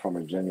coming from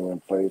a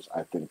genuine place.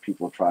 I think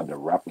people tried to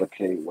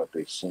replicate what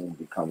they seen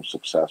become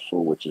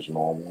successful, which is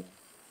normal.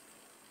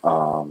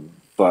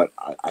 But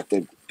I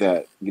think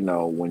that, you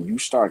know, when you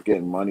start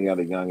getting money at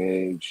a young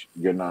age,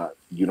 you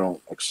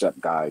don't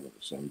accept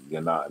guidance and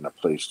you're not in a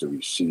place to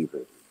receive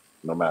it,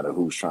 no matter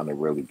who's trying to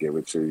really give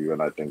it to you.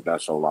 And I think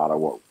that's a lot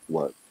of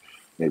what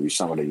maybe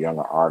some of the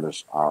younger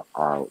artists are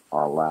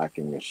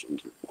lacking is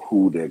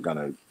who they're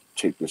gonna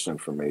take this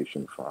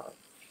information from.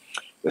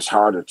 It's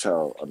hard to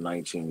tell a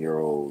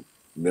 19-year-old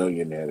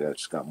millionaire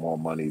that's got more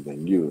money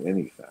than you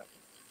anything.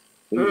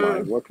 He's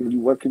like, Mm-hmm. what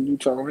can you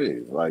tell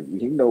me? Like,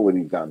 he know what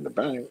he got in the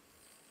bank.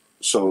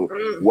 So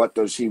Mm-hmm. what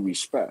does he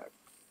respect?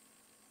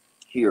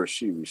 He or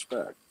she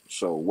respect.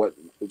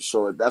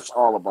 So that's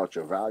all about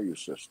your value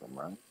system,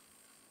 right?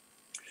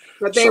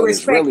 But they So there's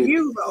respect really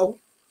you, though.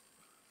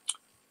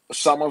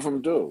 some of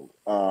them do,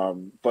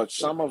 but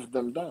some of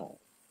them don't.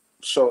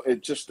 So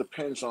it just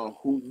depends on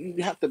who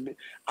you have to be.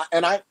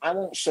 And I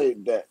won't say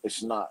that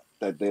it's not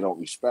that they don't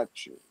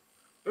respect you,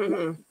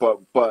 Mm-hmm.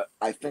 but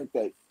I think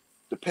that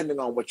depending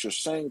on what you're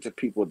saying to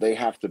people, they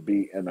have to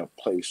be in a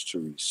place to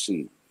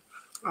receive.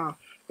 Oh.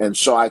 And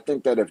so I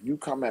think that if you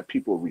come at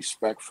people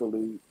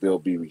respectfully, they'll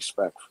be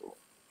respectful.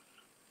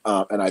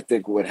 And I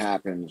think what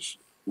happens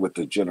with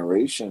the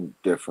generation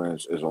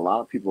difference is a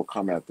lot of people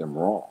come at them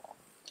wrong.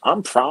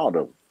 I'm proud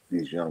of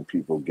these young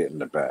people getting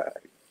the bag.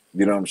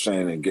 You know what I'm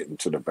saying? And getting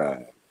to the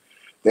bag.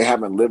 They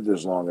haven't lived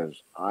as long as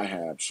I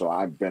have, so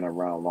I've been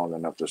around long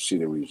enough to see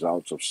the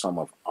results of some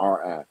of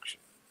our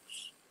actions.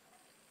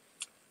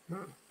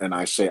 And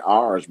I say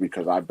ours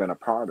because I've been a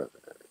part of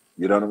it.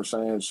 You know what I'm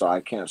saying? So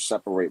I can't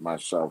separate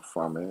myself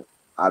from it.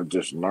 I've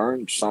just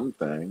learned some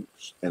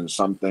things, and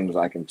some things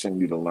I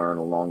continue to learn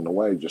along the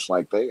way, just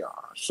like they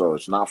are. So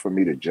it's not for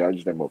me to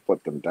judge them or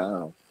put them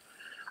down.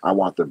 I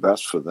want the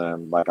best for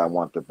them, like I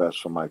want the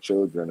best for my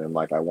children, and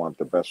like I want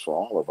the best for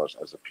all of us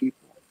as a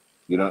people,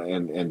 you know,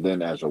 and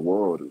then as a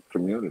world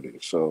community.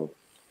 So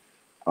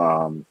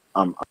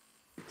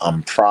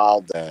I'm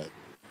proud that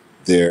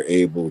they're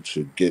able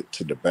to get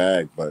to the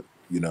bag, but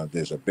you know,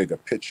 there's a bigger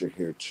picture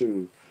here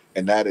too,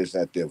 and that is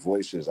that their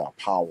voices are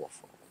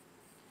powerful.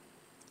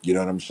 You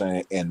know what I'm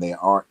saying? And they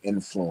are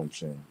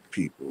influencing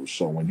people.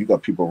 So when you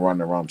got people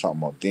running around talking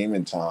about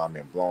demon time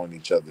and blowing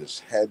each other's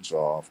heads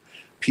off,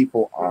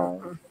 people are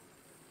Mm-hmm.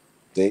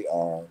 they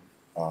are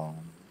um,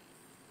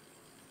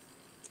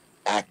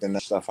 acting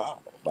that stuff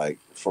out, like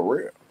for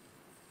real.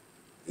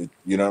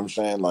 You know what I'm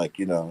saying? Like,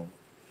 you know,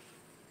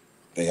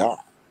 they are,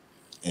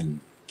 and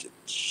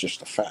it's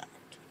just a fact.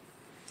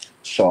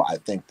 So I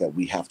think that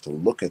we have to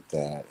look at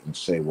that and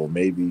say, well,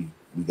 maybe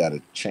we got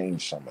to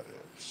change some of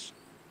this.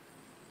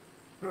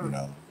 You Mm.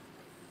 know,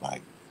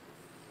 like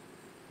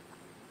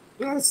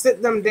You gotta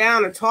sit them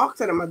down and talk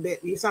to them a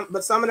bit.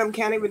 But some of them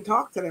can't even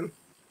talk to them.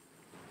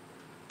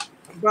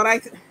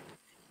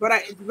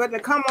 But but to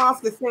come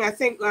off the thing, I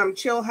think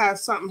Chill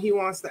has something he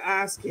wants to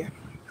ask you.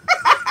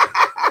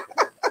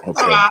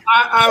 okay,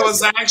 I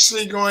was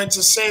actually going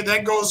to say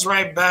that goes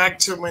right back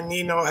to when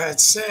Nino had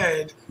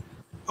said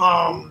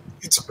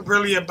it's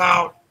really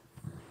about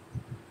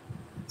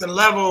the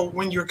level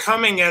when you're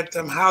coming at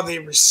them, how they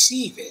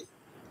receive it.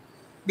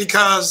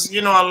 Because,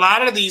 you know, a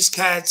lot of these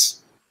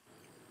cats,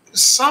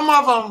 some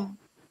of them,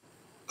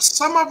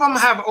 some of them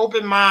have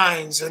open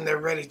minds and they're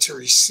ready to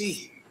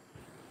receive.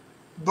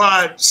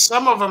 but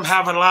some of them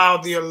have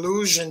allowed the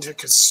illusion to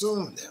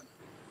consume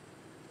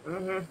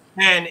them.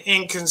 And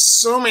in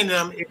consuming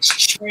them, it's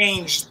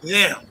changed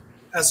them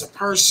as a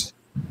person.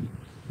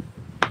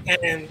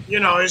 And, you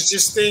know, it's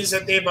just things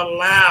that they've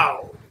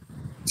allowed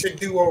to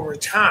do over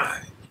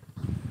time.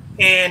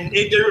 And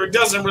it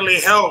doesn't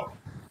really help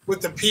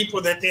with the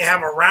people that they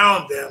have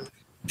around them,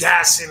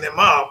 gassing them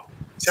up,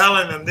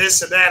 telling them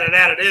this or that or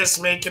that or this,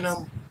 making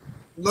them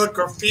look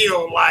or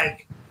feel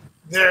like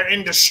they're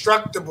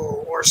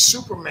indestructible or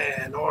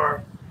Superman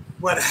or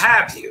what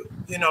have you.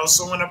 You know,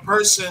 so when a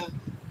person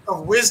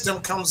of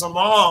wisdom comes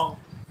along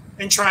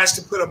and tries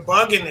to put a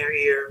bug in their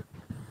ear,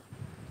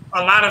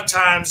 a lot of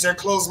times they're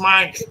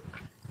closed-minded.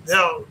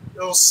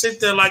 They'll sit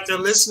there like they're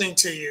listening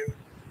to you,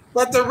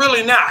 but they're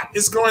really not.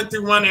 It's going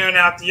through one ear and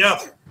out the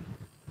other,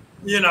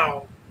 you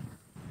know.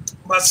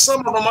 But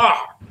some of them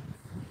are,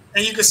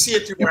 and you can see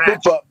it through their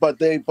actions. But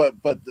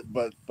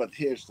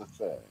here's the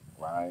thing,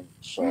 right?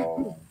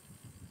 So,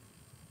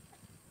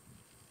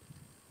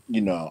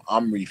 you know,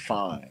 I'm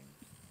refined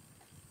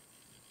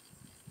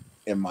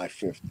in my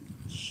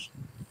 50s,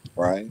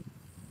 right?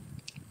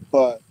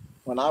 But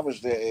when I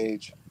was their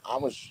age,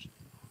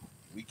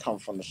 we come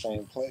from the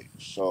same place.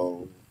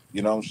 So,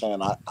 you know what I'm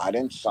saying? I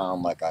didn't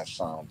sound like I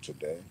sound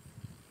today.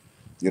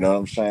 You know what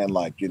I'm saying?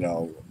 Like, you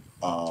know,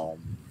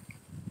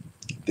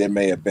 there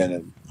may have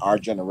been, our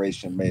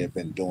generation may have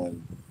been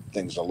doing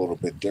things a little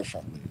bit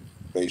differently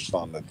based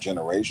on the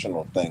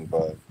generational thing.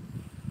 But,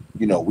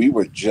 you know, we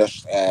were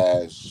just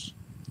as,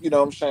 you know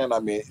what I'm saying? I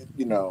mean,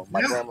 you know,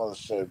 my grandmother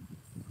said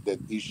that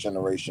each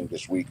generation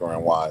gets weaker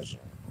and wiser,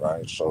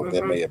 right? So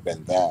there may have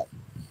been that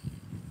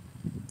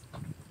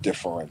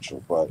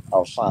differential, but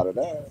outside of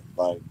that,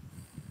 like,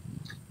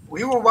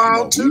 we were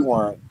wild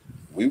too.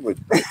 We were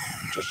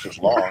just as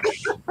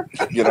lost.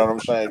 You know what I'm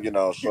saying? You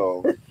know,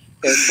 so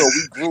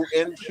we grew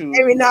into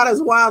maybe not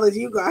as wild as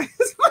you guys.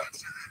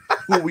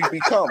 who we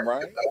become,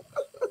 right?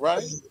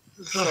 Right?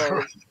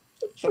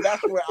 So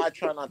that's where I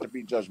try not to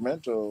be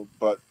judgmental,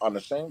 but on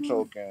the same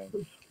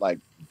token, like,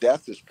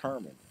 death is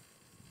permanent.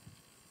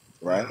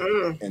 Right?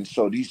 And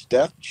so these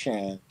death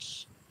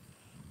chants,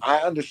 I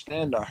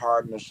understand the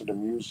hardness of the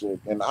music.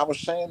 And I was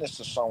saying this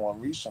to someone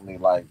recently,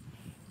 like,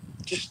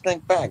 just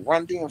think back.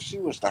 Run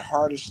DMC was the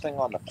hardest thing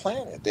on the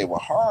planet. They were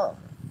hard,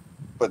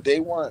 but they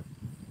weren't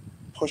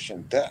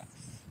pushing death.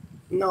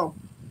 No.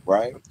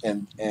 Right?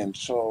 And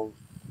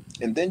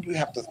then you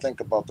have to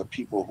think about the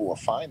people who are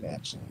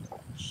financing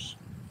this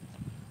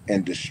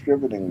and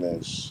distributing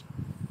this,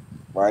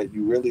 right?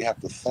 You really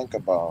have to think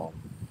about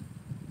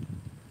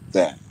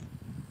that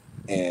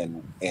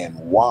and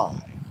why.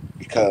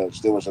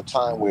 Because there was a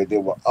time where there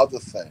were other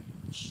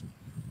things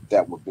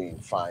that were being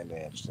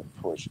financed and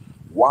pushed.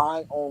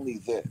 Why only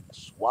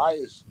this? Why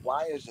is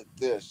it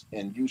this?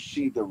 And you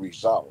see the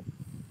result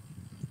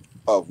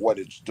of what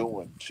it's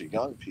doing to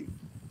young people.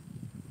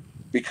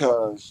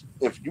 Because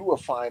if you were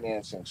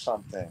financing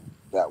something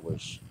that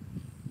was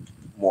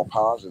more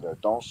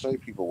positive, don't say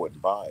people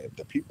wouldn't buy it.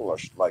 The people are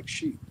like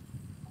sheep.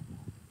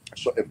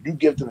 So if you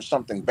give them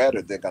something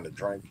better, they're going to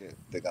drink it.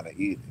 They're going to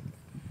eat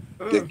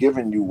it. They're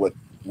giving you what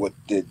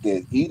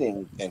they're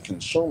eating and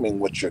consuming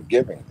what you're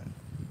giving them.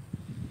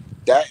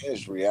 That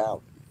is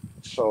reality.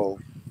 So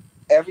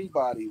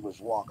everybody was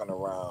walking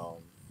around,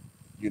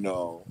 you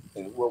know,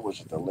 and what was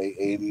it? The late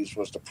 80s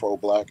was the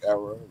pro-black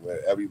era where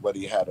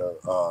everybody had a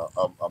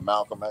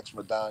Malcolm X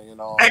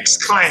medallion on.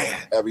 X-Clan.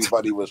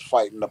 Everybody was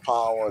fighting the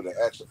power.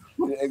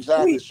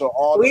 Exactly. So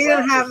all we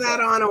didn't have that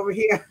on over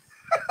here.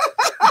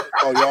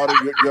 Oh, y'all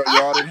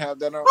didn't have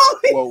that on?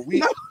 Well,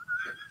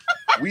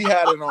 we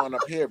had it on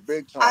up here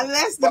big time.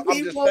 Unless the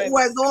people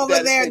was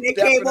over there and they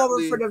came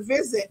over for the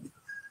visit.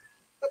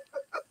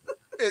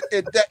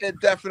 It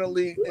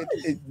definitely,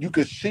 you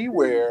could see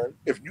where,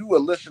 if you were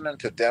listening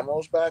to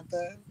demos back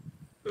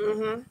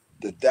then,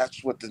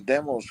 that's what the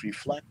demos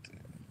reflected.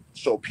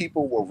 So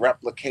people were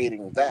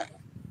replicating that,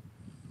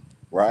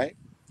 right?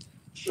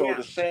 So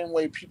the same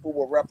way people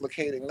were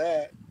replicating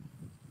that,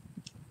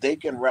 they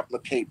can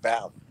replicate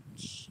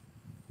balance,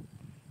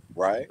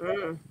 right?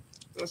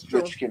 That's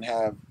true. Which can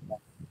have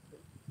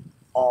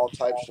all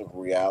types of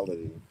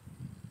reality,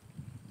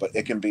 but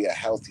it can be a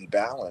healthy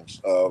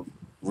balance of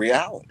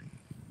reality,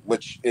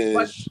 which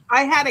is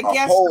I had a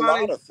guest whole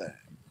on lot of things.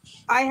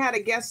 I had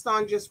a guest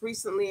on just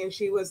recently, and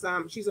she was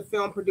she's a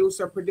film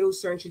producer,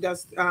 and she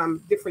does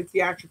different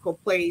theatrical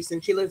plays,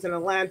 and she lives in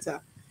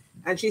Atlanta.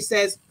 And she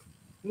says,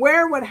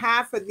 where would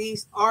half of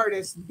these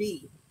artists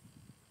be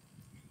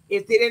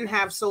if they didn't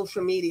have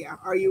social media?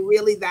 Are you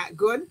really that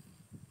good?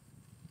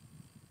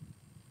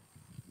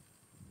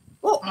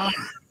 Oh.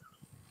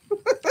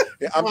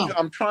 Yeah,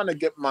 I'm trying to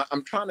get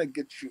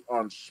you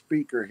on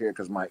speaker here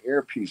because my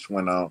earpiece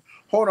went out.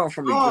 Hold on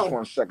for me just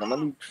 1 second. Let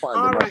me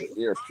find another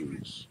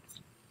earpiece.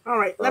 All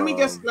right, let me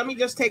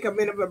just take a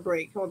bit of a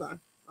break. Hold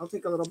on, I'll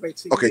take a little break.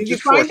 So okay,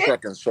 just for a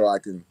second, so I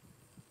can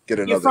get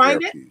another you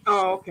find earpiece. It?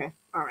 Oh, okay,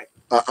 all right.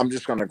 I'm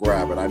just gonna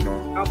grab it. I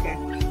know. Okay.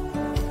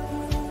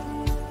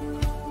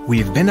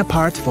 We've been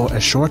apart for a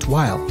short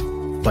while,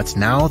 But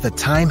now the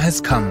time has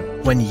come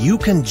when you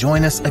can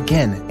join us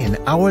again in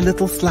our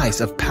little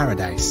slice of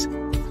paradise.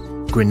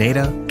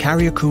 Grenada,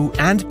 Carriacou,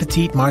 and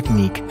Petite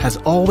Martinique has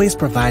always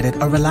provided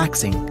a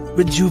relaxing,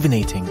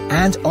 rejuvenating,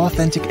 and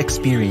authentic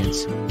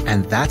experience,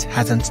 and that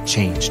hasn't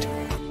changed.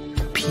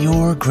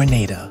 Pure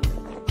Grenada,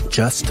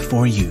 just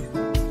for you.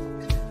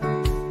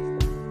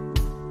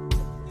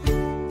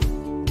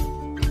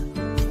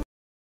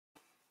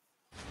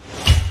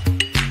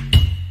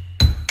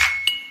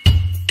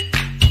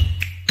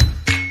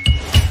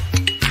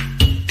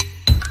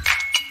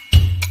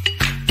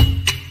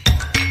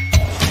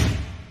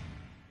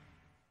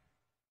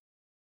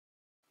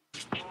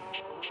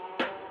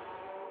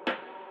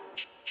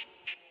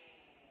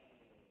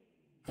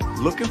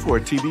 Looking for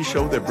a TV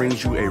show that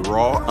brings you a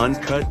raw,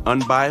 uncut,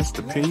 unbiased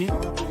opinion?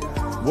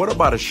 What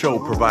about a show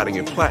providing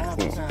a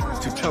platform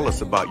to tell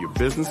us about your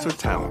business or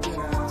talent?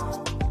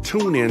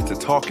 Tune in to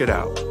Talk It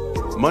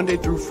Out, Monday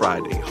through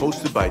Friday,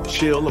 hosted by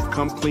Chill of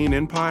Come Clean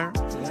Empire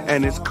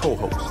and its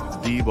co-host,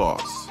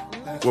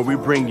 DBoss, where we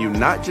bring you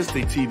not just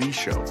a TV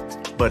show,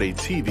 but a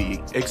TV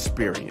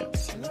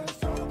experience.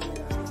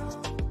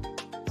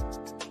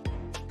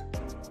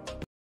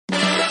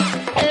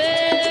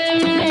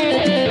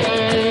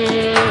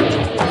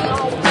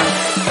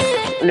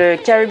 Le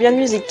Caribbean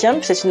Music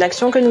Camp, c'est une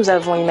action que nous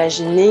avons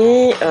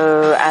imaginée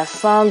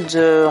afin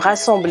de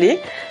rassembler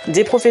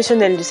des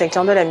professionnels du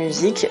secteur de la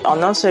musique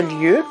en un seul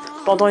lieu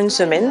pendant une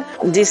semaine.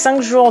 Des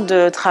 5 jours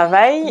de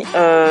travail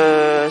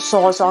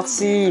sont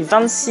ressortis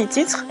 26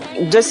 titres.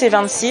 De ces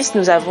 26,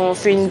 nous avons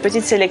fait une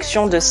petite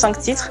sélection de 5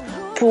 titres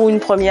pour une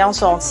première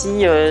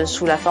sortie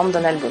sous la forme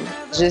d'un album.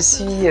 Je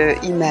suis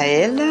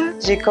Imaëlle.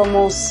 J'ai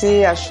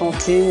commencé à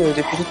chanter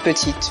depuis toute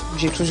petite.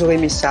 J'ai toujours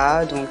aimé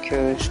ça, donc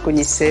je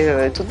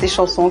connaissais toutes les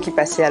chansons qui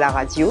passaient à la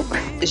radio.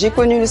 J'ai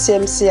connu le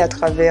CMC à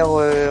travers,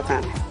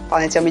 par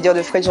l'intermédiaire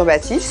de Fred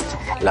Jean-Baptiste.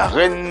 La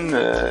reine,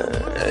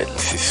 elle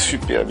s'est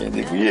super bien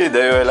débrouillée.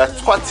 D'ailleurs, elle a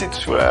 3 titres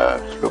sur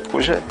le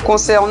projet.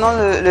 Concernant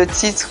le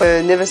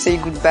titre Never Say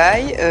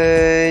Goodbye,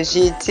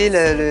 j'ai été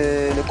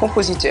le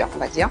compositeur, on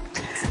va dire.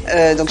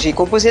 Donc j'ai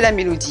composé la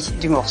mélodie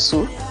du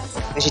morceau.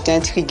 J'étais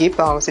intriguée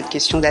par cette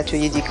question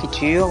d'atelier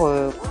d'écriture.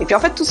 Et puis en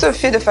fait, tout se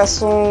fait de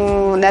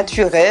façon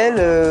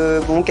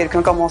naturelle.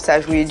 Quelqu'un commence à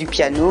jouer du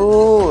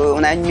piano,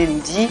 on a une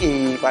mélodie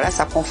et voilà,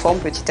 ça prend forme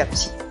petit à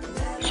petit.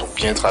 Ils ont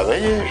bien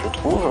travaillé, je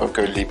trouve,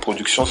 que les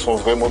productions sont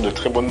vraiment de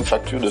très bonne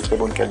facture, de très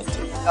bonne qualité.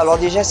 Alors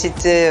déjà,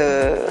 c'était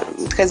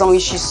très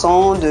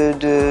enrichissant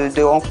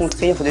de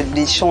rencontrer,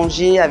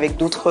 d'échanger avec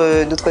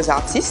d'autres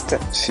artistes.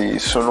 C'est,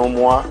 selon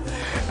moi,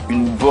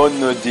 une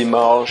bonne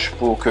démarche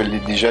pour que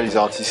les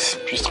artistes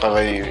puissent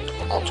travailler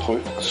entre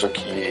eux, ce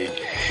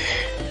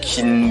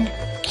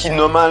qui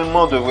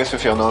normalement devrait se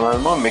faire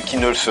normalement, mais qui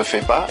ne le se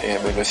fait pas. Et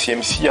le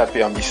CMC a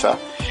permis ça,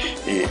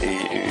 et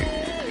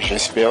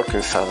j'espère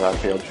que ça va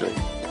perdurer.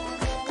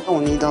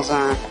 On est dans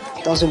un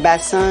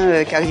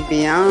bassin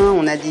caribéen,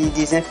 on a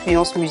des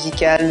influences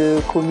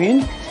musicales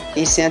communes,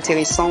 et c'est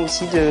intéressant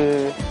aussi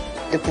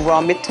de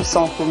pouvoir mettre tout ça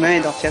en commun et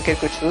d'en faire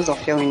quelque chose, d'en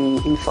faire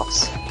une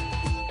force.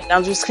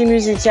 L'industrie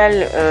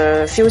musicale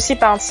fait aussi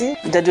partie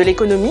de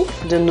l'économie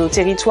de nos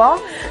territoires.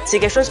 C'est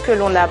quelque chose que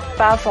l'on n'a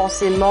pas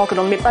forcément, que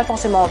l'on ne met pas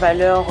forcément en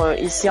valeur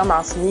ici en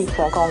Martinique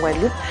ou encore en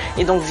Guadeloupe.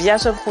 Et donc via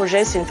ce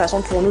projet, c'est une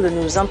façon pour nous de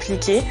nous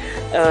impliquer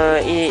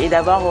et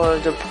d'avoir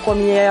de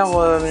premières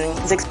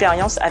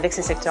expériences avec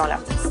ces secteurs-là.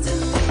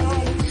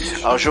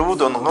 Alors je vous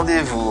donne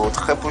rendez-vous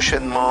très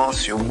prochainement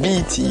sur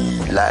BET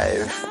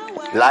Live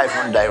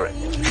on Direct.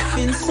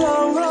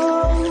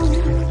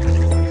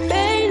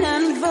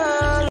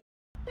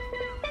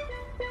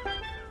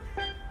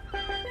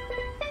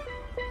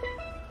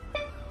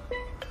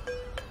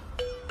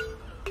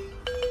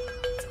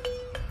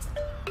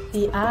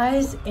 The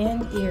eyes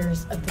and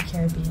ears of the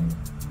Caribbean.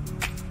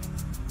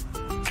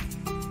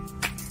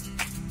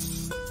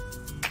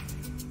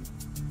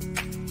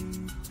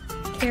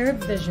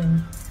 Carib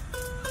Vision.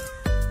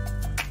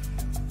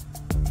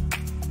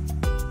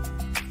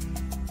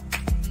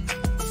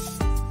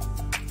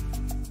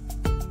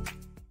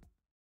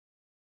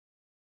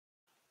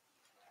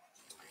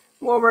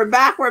 Well, we're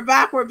back. Well, you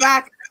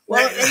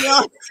like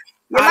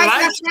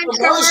that French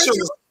commercial?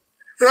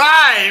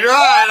 Right.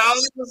 I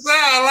was going to say,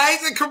 I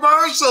like the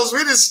commercials.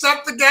 We just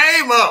stepped the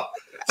game up.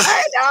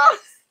 I know.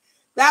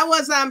 That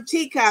was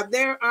Teacup.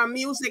 They're a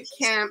music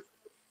camp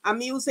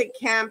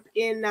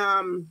in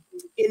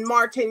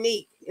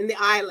Martinique, in the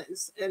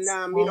islands. And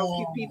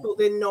people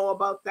didn't know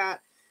about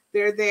that.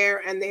 They're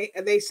there and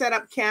they set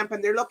up camp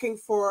and they're looking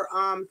for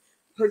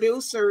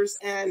producers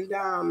and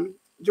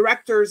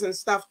directors and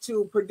stuff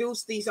to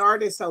produce these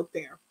artists out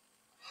there.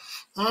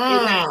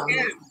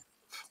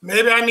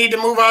 Maybe I need to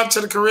move out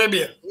to the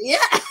Caribbean. Yeah.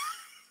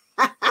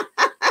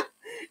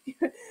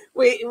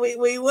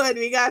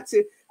 we got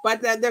to.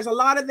 But there's a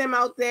lot of them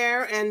out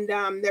there, and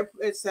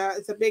it's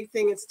a big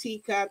thing. It's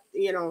Tika,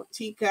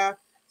 Tika.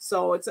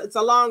 So it's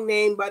a long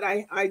name, but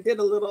I did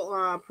a little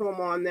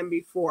promo on them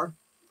before.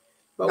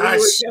 But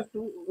nice. We were just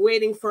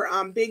waiting for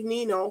Big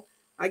Nino.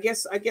 I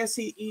guess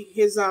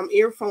his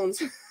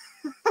earphones.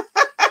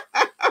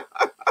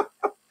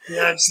 He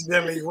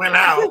accidentally went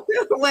out.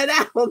 Went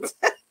out.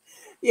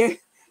 Yeah.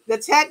 The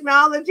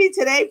technology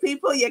today,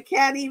 people, you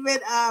can't even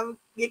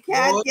you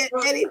can't get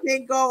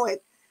anything going.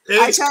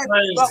 It's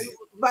crazy.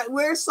 But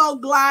we're so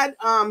glad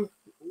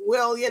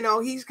Will, you know,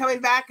 he's coming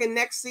back in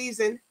next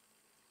season.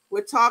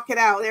 We'll talk it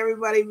out.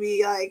 Everybody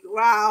be like,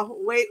 wow,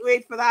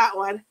 wait for that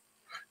one.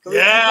 So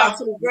yeah. We got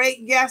some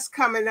great guests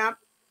coming up.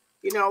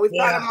 You know, we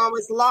thought him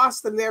always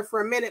lost him there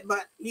for a minute,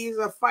 but he's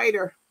a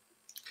fighter.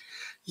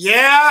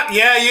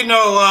 Yeah, you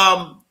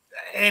know,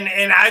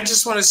 and I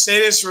just want to say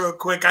this real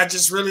quick. I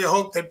just really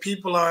hope that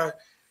people are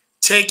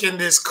taking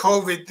this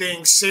COVID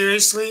thing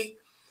seriously.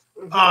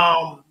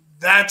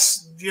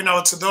 That's, you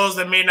know, to those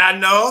that may not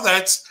know,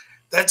 that's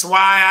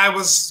why I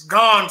was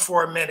gone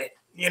for a minute.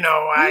 You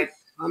know,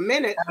 a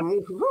minute.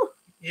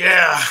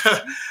 Yeah,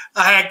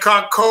 I had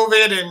caught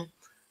COVID and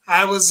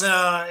I was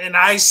in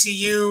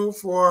ICU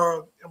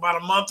for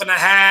about a month and a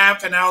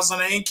half, and I was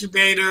on an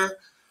incubator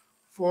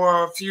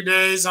for a few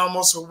days,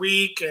 almost a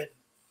week, and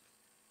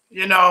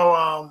you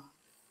know,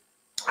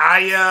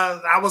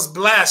 I was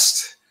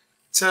blessed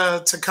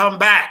to come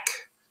back.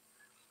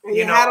 And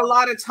you had a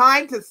lot of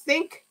time to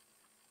think.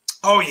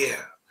 Oh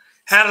yeah,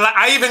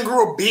 I even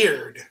grew a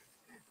beard.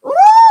 Ooh,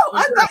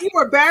 I thought you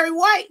were Barry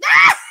White.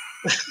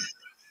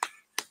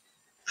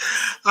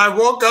 I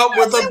woke up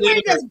with a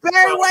beard. Because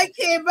Barry White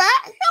came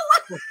back.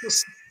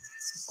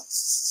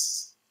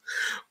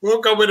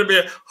 Woke up with a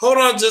beard. Hold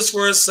on just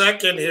for a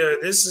second here.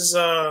 This is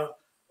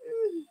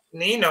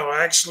NINO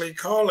actually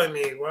calling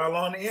me while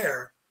on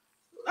air.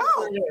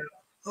 Oh. Yeah.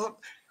 Oh.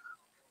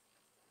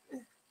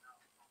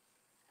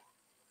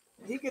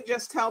 You could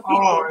just tell people.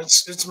 Oh,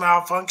 it's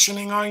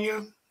malfunctioning on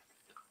you?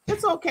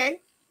 It's okay.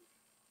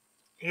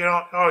 You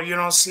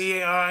don't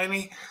see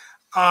any?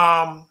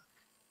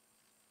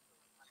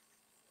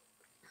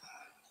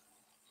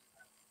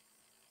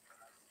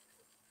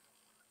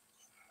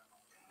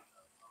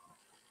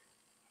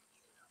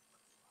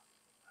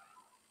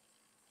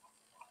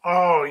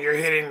 Oh, you're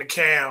hitting the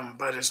cam,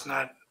 but it's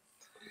not.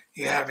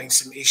 You're having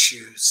some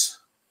issues.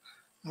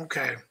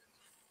 Okay.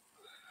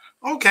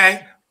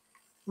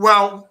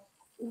 Well,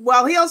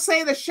 he'll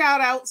say the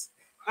shout outs.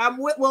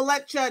 We'll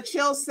let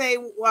Chill say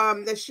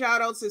the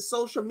shout outs and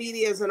social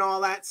medias and all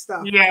that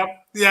stuff.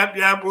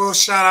 Yep. We'll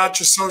shout out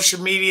your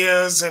social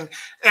medias and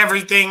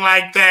everything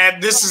like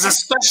that. This is a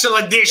special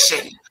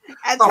edition.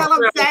 And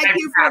tell him thank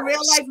you for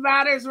Real Life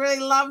Matters. Really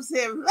loves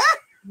him.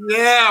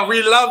 Yeah,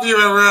 we love you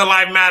in Real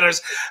Life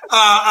Matters.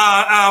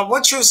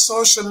 What's your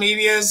social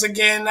medias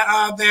again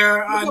there,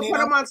 You can NINO? put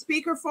them on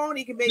speakerphone.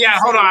 You can make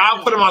hold on.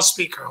 I'll put them on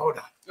speaker. Hold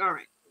on. All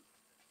right.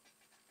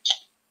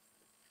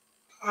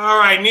 All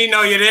right,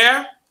 NINO, you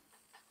there?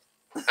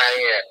 I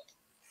am.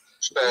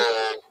 So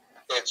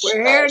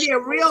we're hearing you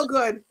real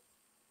good.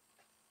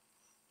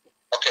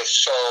 Okay,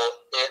 so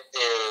it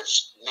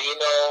is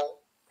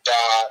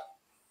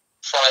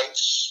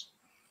NINO.Price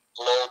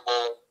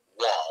Global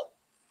 1.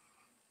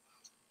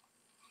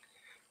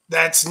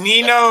 That's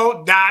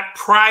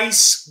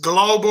NINO.Price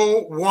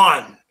Global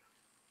 1.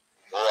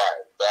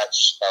 Right.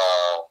 That's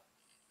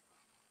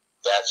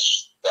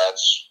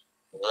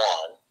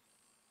 1.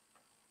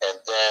 And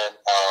then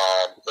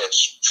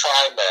it's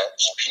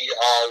Primax,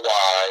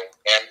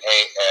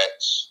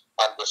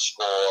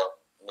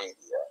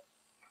 PRYMAX_media.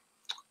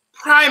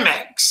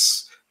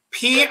 Primax,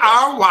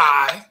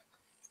 PRYMAX.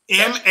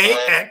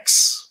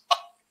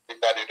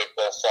 Everybody to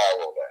go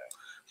follow that.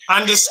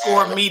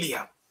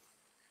 _media.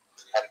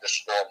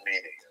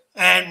 _media.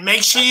 And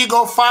make sure you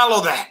go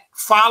follow that.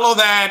 Follow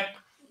that,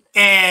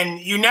 and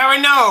you never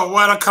know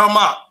what'll come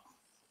up.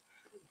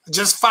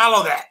 Just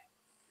follow that.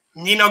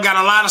 NINO got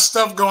a lot of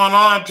stuff going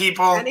on,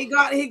 people. And he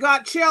got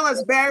Chill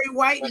as Barry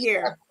White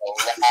here.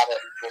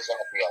 There's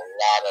gonna be a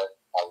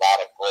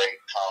lot of great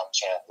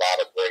content, a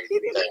lot of great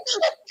things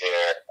up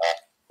there.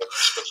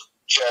 It's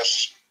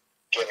just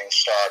getting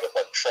started,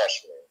 but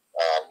trust me,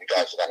 you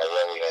guys are gonna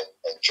really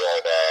enjoy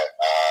that.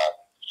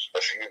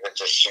 If you even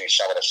just see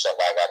some of the stuff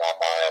I got on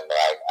my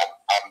mind,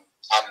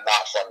 I'm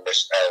not from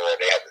this era.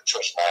 They had to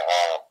twist my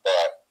arm,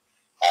 but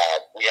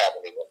we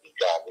haven't even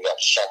begun. We have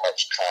so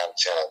much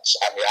content.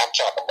 I mean, I'm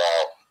talking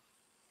about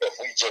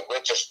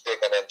we're just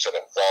digging into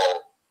the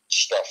vault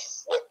stuff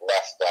with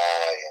Left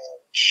Eye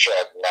and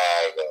Shed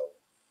Night and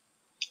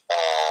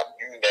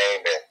you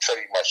name it.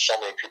 Pretty much so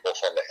many people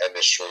from the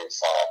industry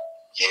for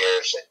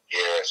years and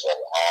years of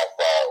our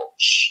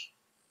vaults.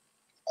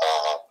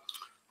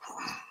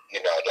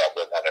 That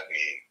we're going to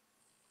be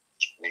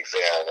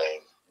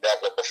revealing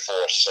never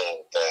before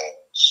seen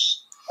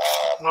things.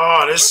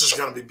 This is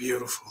going to be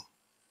beautiful.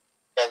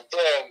 And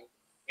then,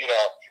 and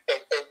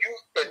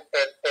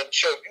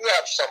Chill, you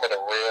have some of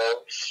the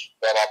reels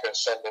that I've been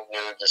sending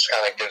you. Just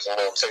kind of gives a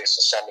little taste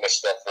of some of the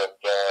stuff we're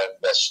doing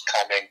that's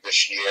coming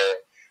this year.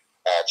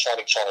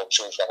 2022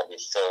 is going to be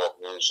full of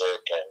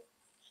music and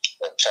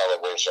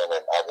television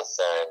and other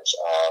things.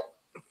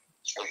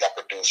 We got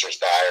Producer's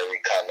Diary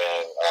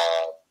coming,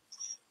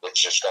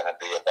 which is going to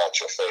be about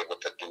your favorite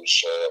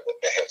producer,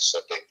 the hits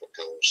that they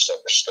produce, and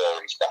the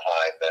stories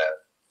behind them.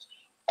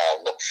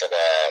 look for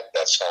that.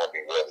 That's going to be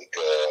really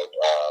good.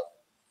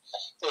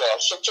 You know,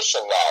 so just a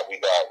lot. We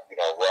got, you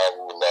know, Raw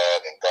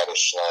Roulette and Gutter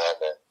Slam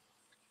and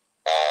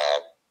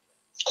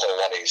Code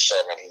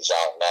 187. He's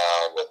out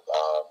now with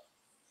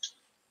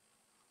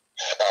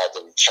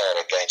the Return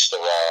of Gangsta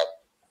Rap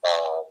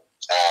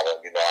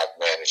album. You know, I've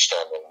managed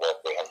him and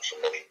worked with him for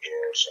many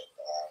years. And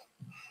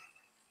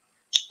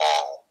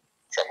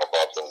From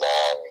Above the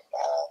Law.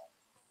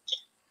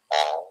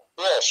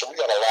 Yeah, so we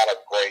got a lot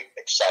of great,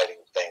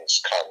 exciting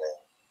things coming.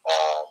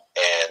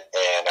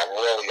 And I'm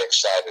really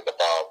excited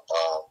about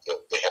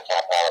the Hip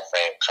Hop Hall of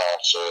Fame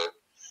concert.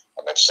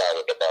 I'm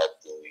excited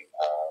about the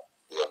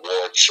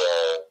award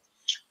show.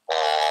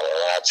 And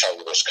I'll tell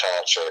you, this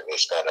concert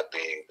is going to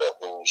be the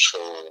who's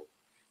who.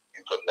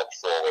 You can look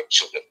forward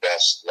to the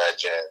best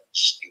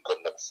legends. You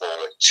can look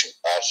forward to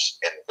us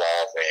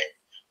involving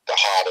the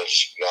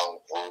hottest young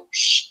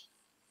groups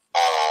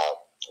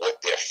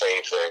with their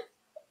favorite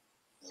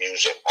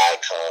music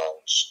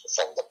icons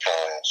from the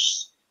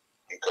past.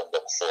 You can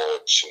look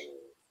forward to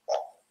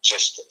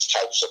just the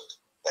types of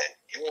things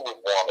you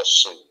would want to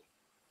see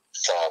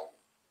from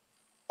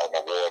an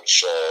award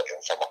show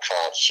and from a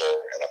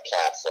concert and a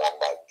platform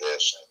like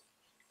this.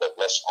 But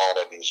let's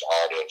honor these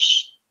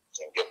artists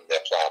and give them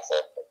their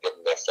platform and give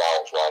them their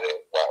flowers while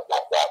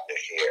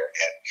they're here.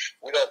 And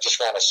we don't just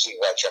want to see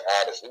veteran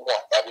artists. We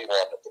want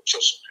everyone to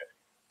participate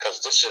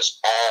because this is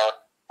our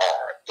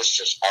art. This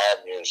is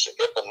our music.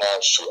 It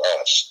belongs to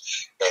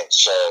us. And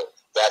so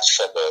that's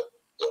for the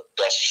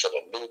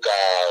new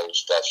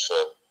guys. That's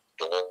for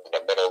the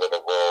middle of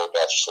the road.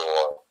 That's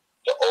for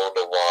the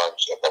older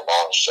ones. It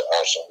belongs to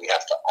us, and we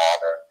have to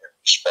honor and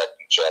respect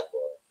each other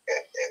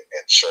and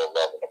show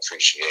love and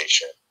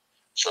appreciation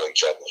for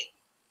each other.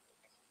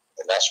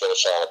 And that's what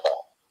it's all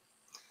about.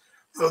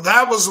 So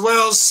that was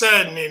well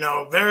said,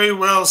 Nino. Very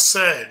well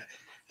said.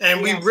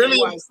 And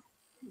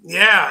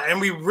yes,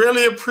 and we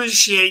really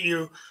appreciate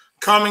you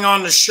coming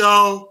on the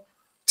show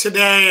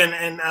today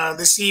and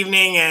this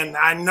evening. And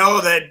I know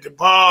that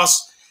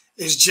DBoss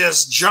is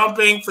just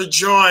jumping for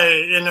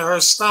joy in her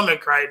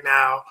stomach right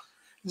now.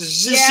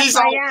 She's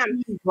I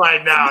am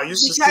right now. You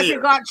because you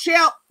got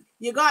chill.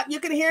 You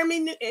can hear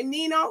me,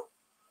 Nino.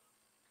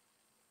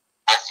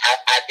 I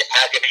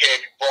can hear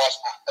you, boss.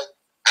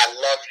 I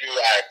love you.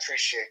 I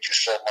appreciate you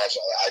so much.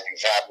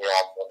 You've had me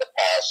on in the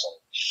past,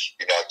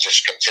 and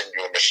just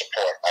continuing to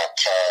support our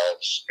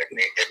cause. It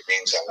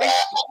means a lot.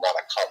 I want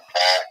to come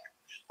back.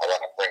 I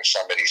want to bring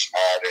some of these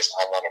artists.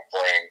 I want to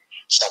bring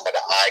some of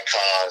the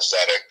icons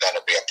that are going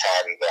to be a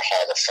part of the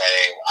Hall of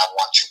Fame. I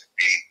want you to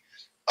be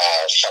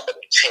some of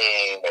the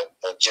team, and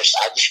I just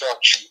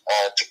want you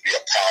all to be a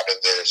part of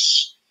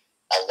this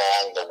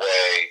along the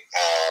way.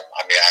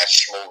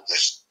 Smooth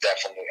is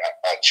definitely,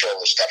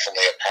 Chill is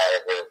definitely a part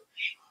of it.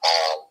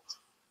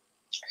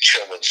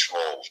 Chill and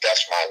Smooth,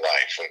 that's my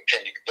life.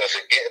 Does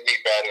it get any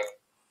better?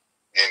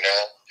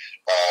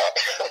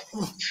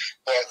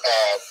 But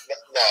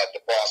no,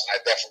 DBoss, I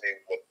definitely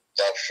would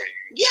love for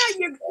you.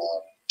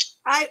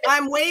 Yeah,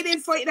 I'm waiting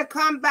for you to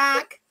come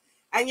back.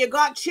 And you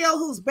got Chill,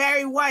 who's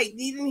Barry White.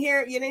 You didn't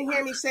hear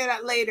me say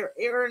that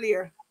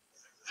earlier.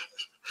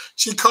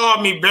 She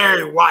called me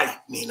Barry White,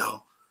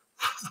 Nino.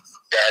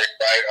 Barry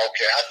White,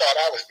 okay. I thought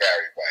I was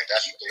Barry White.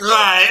 That's what they said.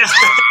 Right.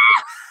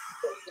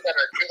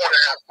 You're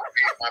gonna have to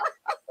be my.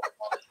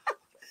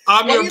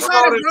 You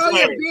gotta grow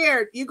your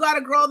beard. You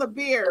gotta grow the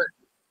beard.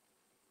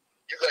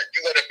 You're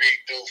gonna be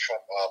dude from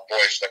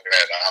Boys the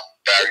Men. I'm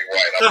Barry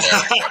White.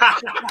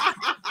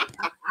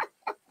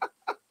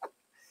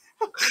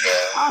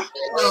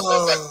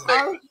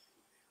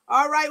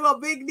 All right. Well,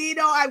 Big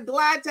Nino, I'm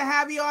glad to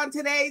have you on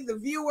today. The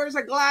viewers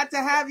are glad to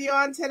have you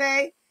on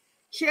today.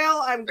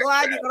 Chill, I'm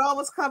glad you could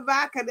always come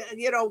back and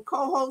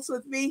co-host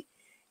with me.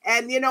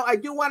 And I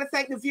do want to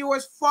thank the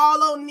viewers.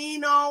 Follow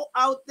Nino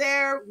out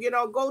there.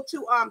 Go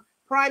to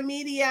Prime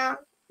Media.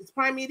 It's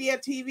Prime Media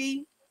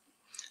TV.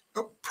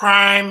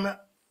 Prime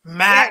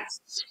Max.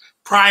 Yes.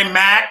 Prime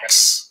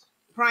Max.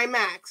 Prime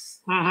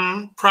Max.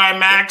 Prime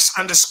Max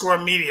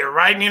 _ media,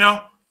 right,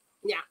 Nino?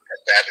 Yeah.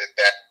 That.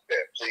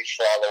 Please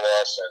follow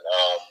us, and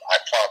I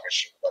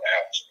promise you we're gonna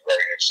have some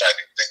very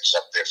exciting things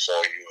up there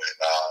for you. And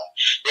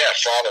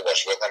follow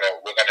us. We're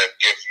gonna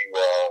give you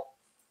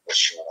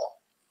what you want.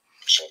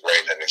 Some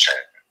great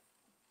entertainment.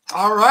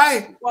 All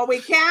right. Well,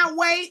 we can't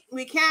wait. And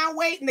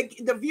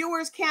the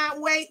viewers can't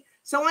wait.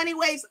 So,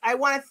 anyways, I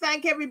want to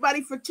thank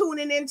everybody for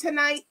tuning in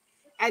tonight.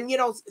 And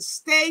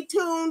stay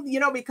tuned.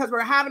 Because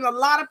we're having a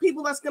lot of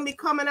people that's gonna be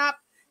coming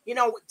up.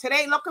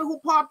 Today, look at who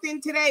popped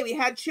in today. We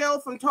had Chill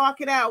from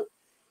Talk It Out.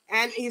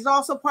 And he's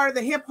also part of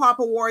the Hip Hop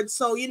Awards.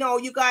 So,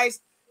 you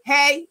guys,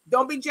 hey,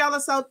 don't be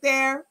jealous out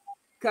there.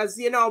 Because,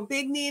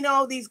 Big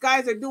Nino, these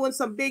guys are doing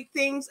some big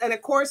things. And,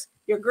 of course,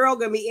 your girl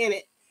going to be in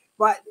it.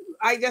 But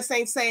I just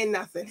ain't saying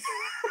nothing.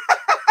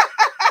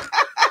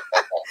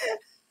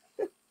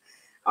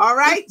 All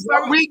right? So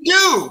what we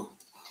do.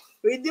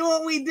 We do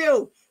what we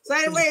do. So,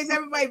 anyways,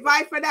 everybody,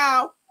 bye for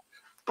now.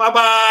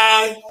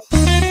 Bye-bye.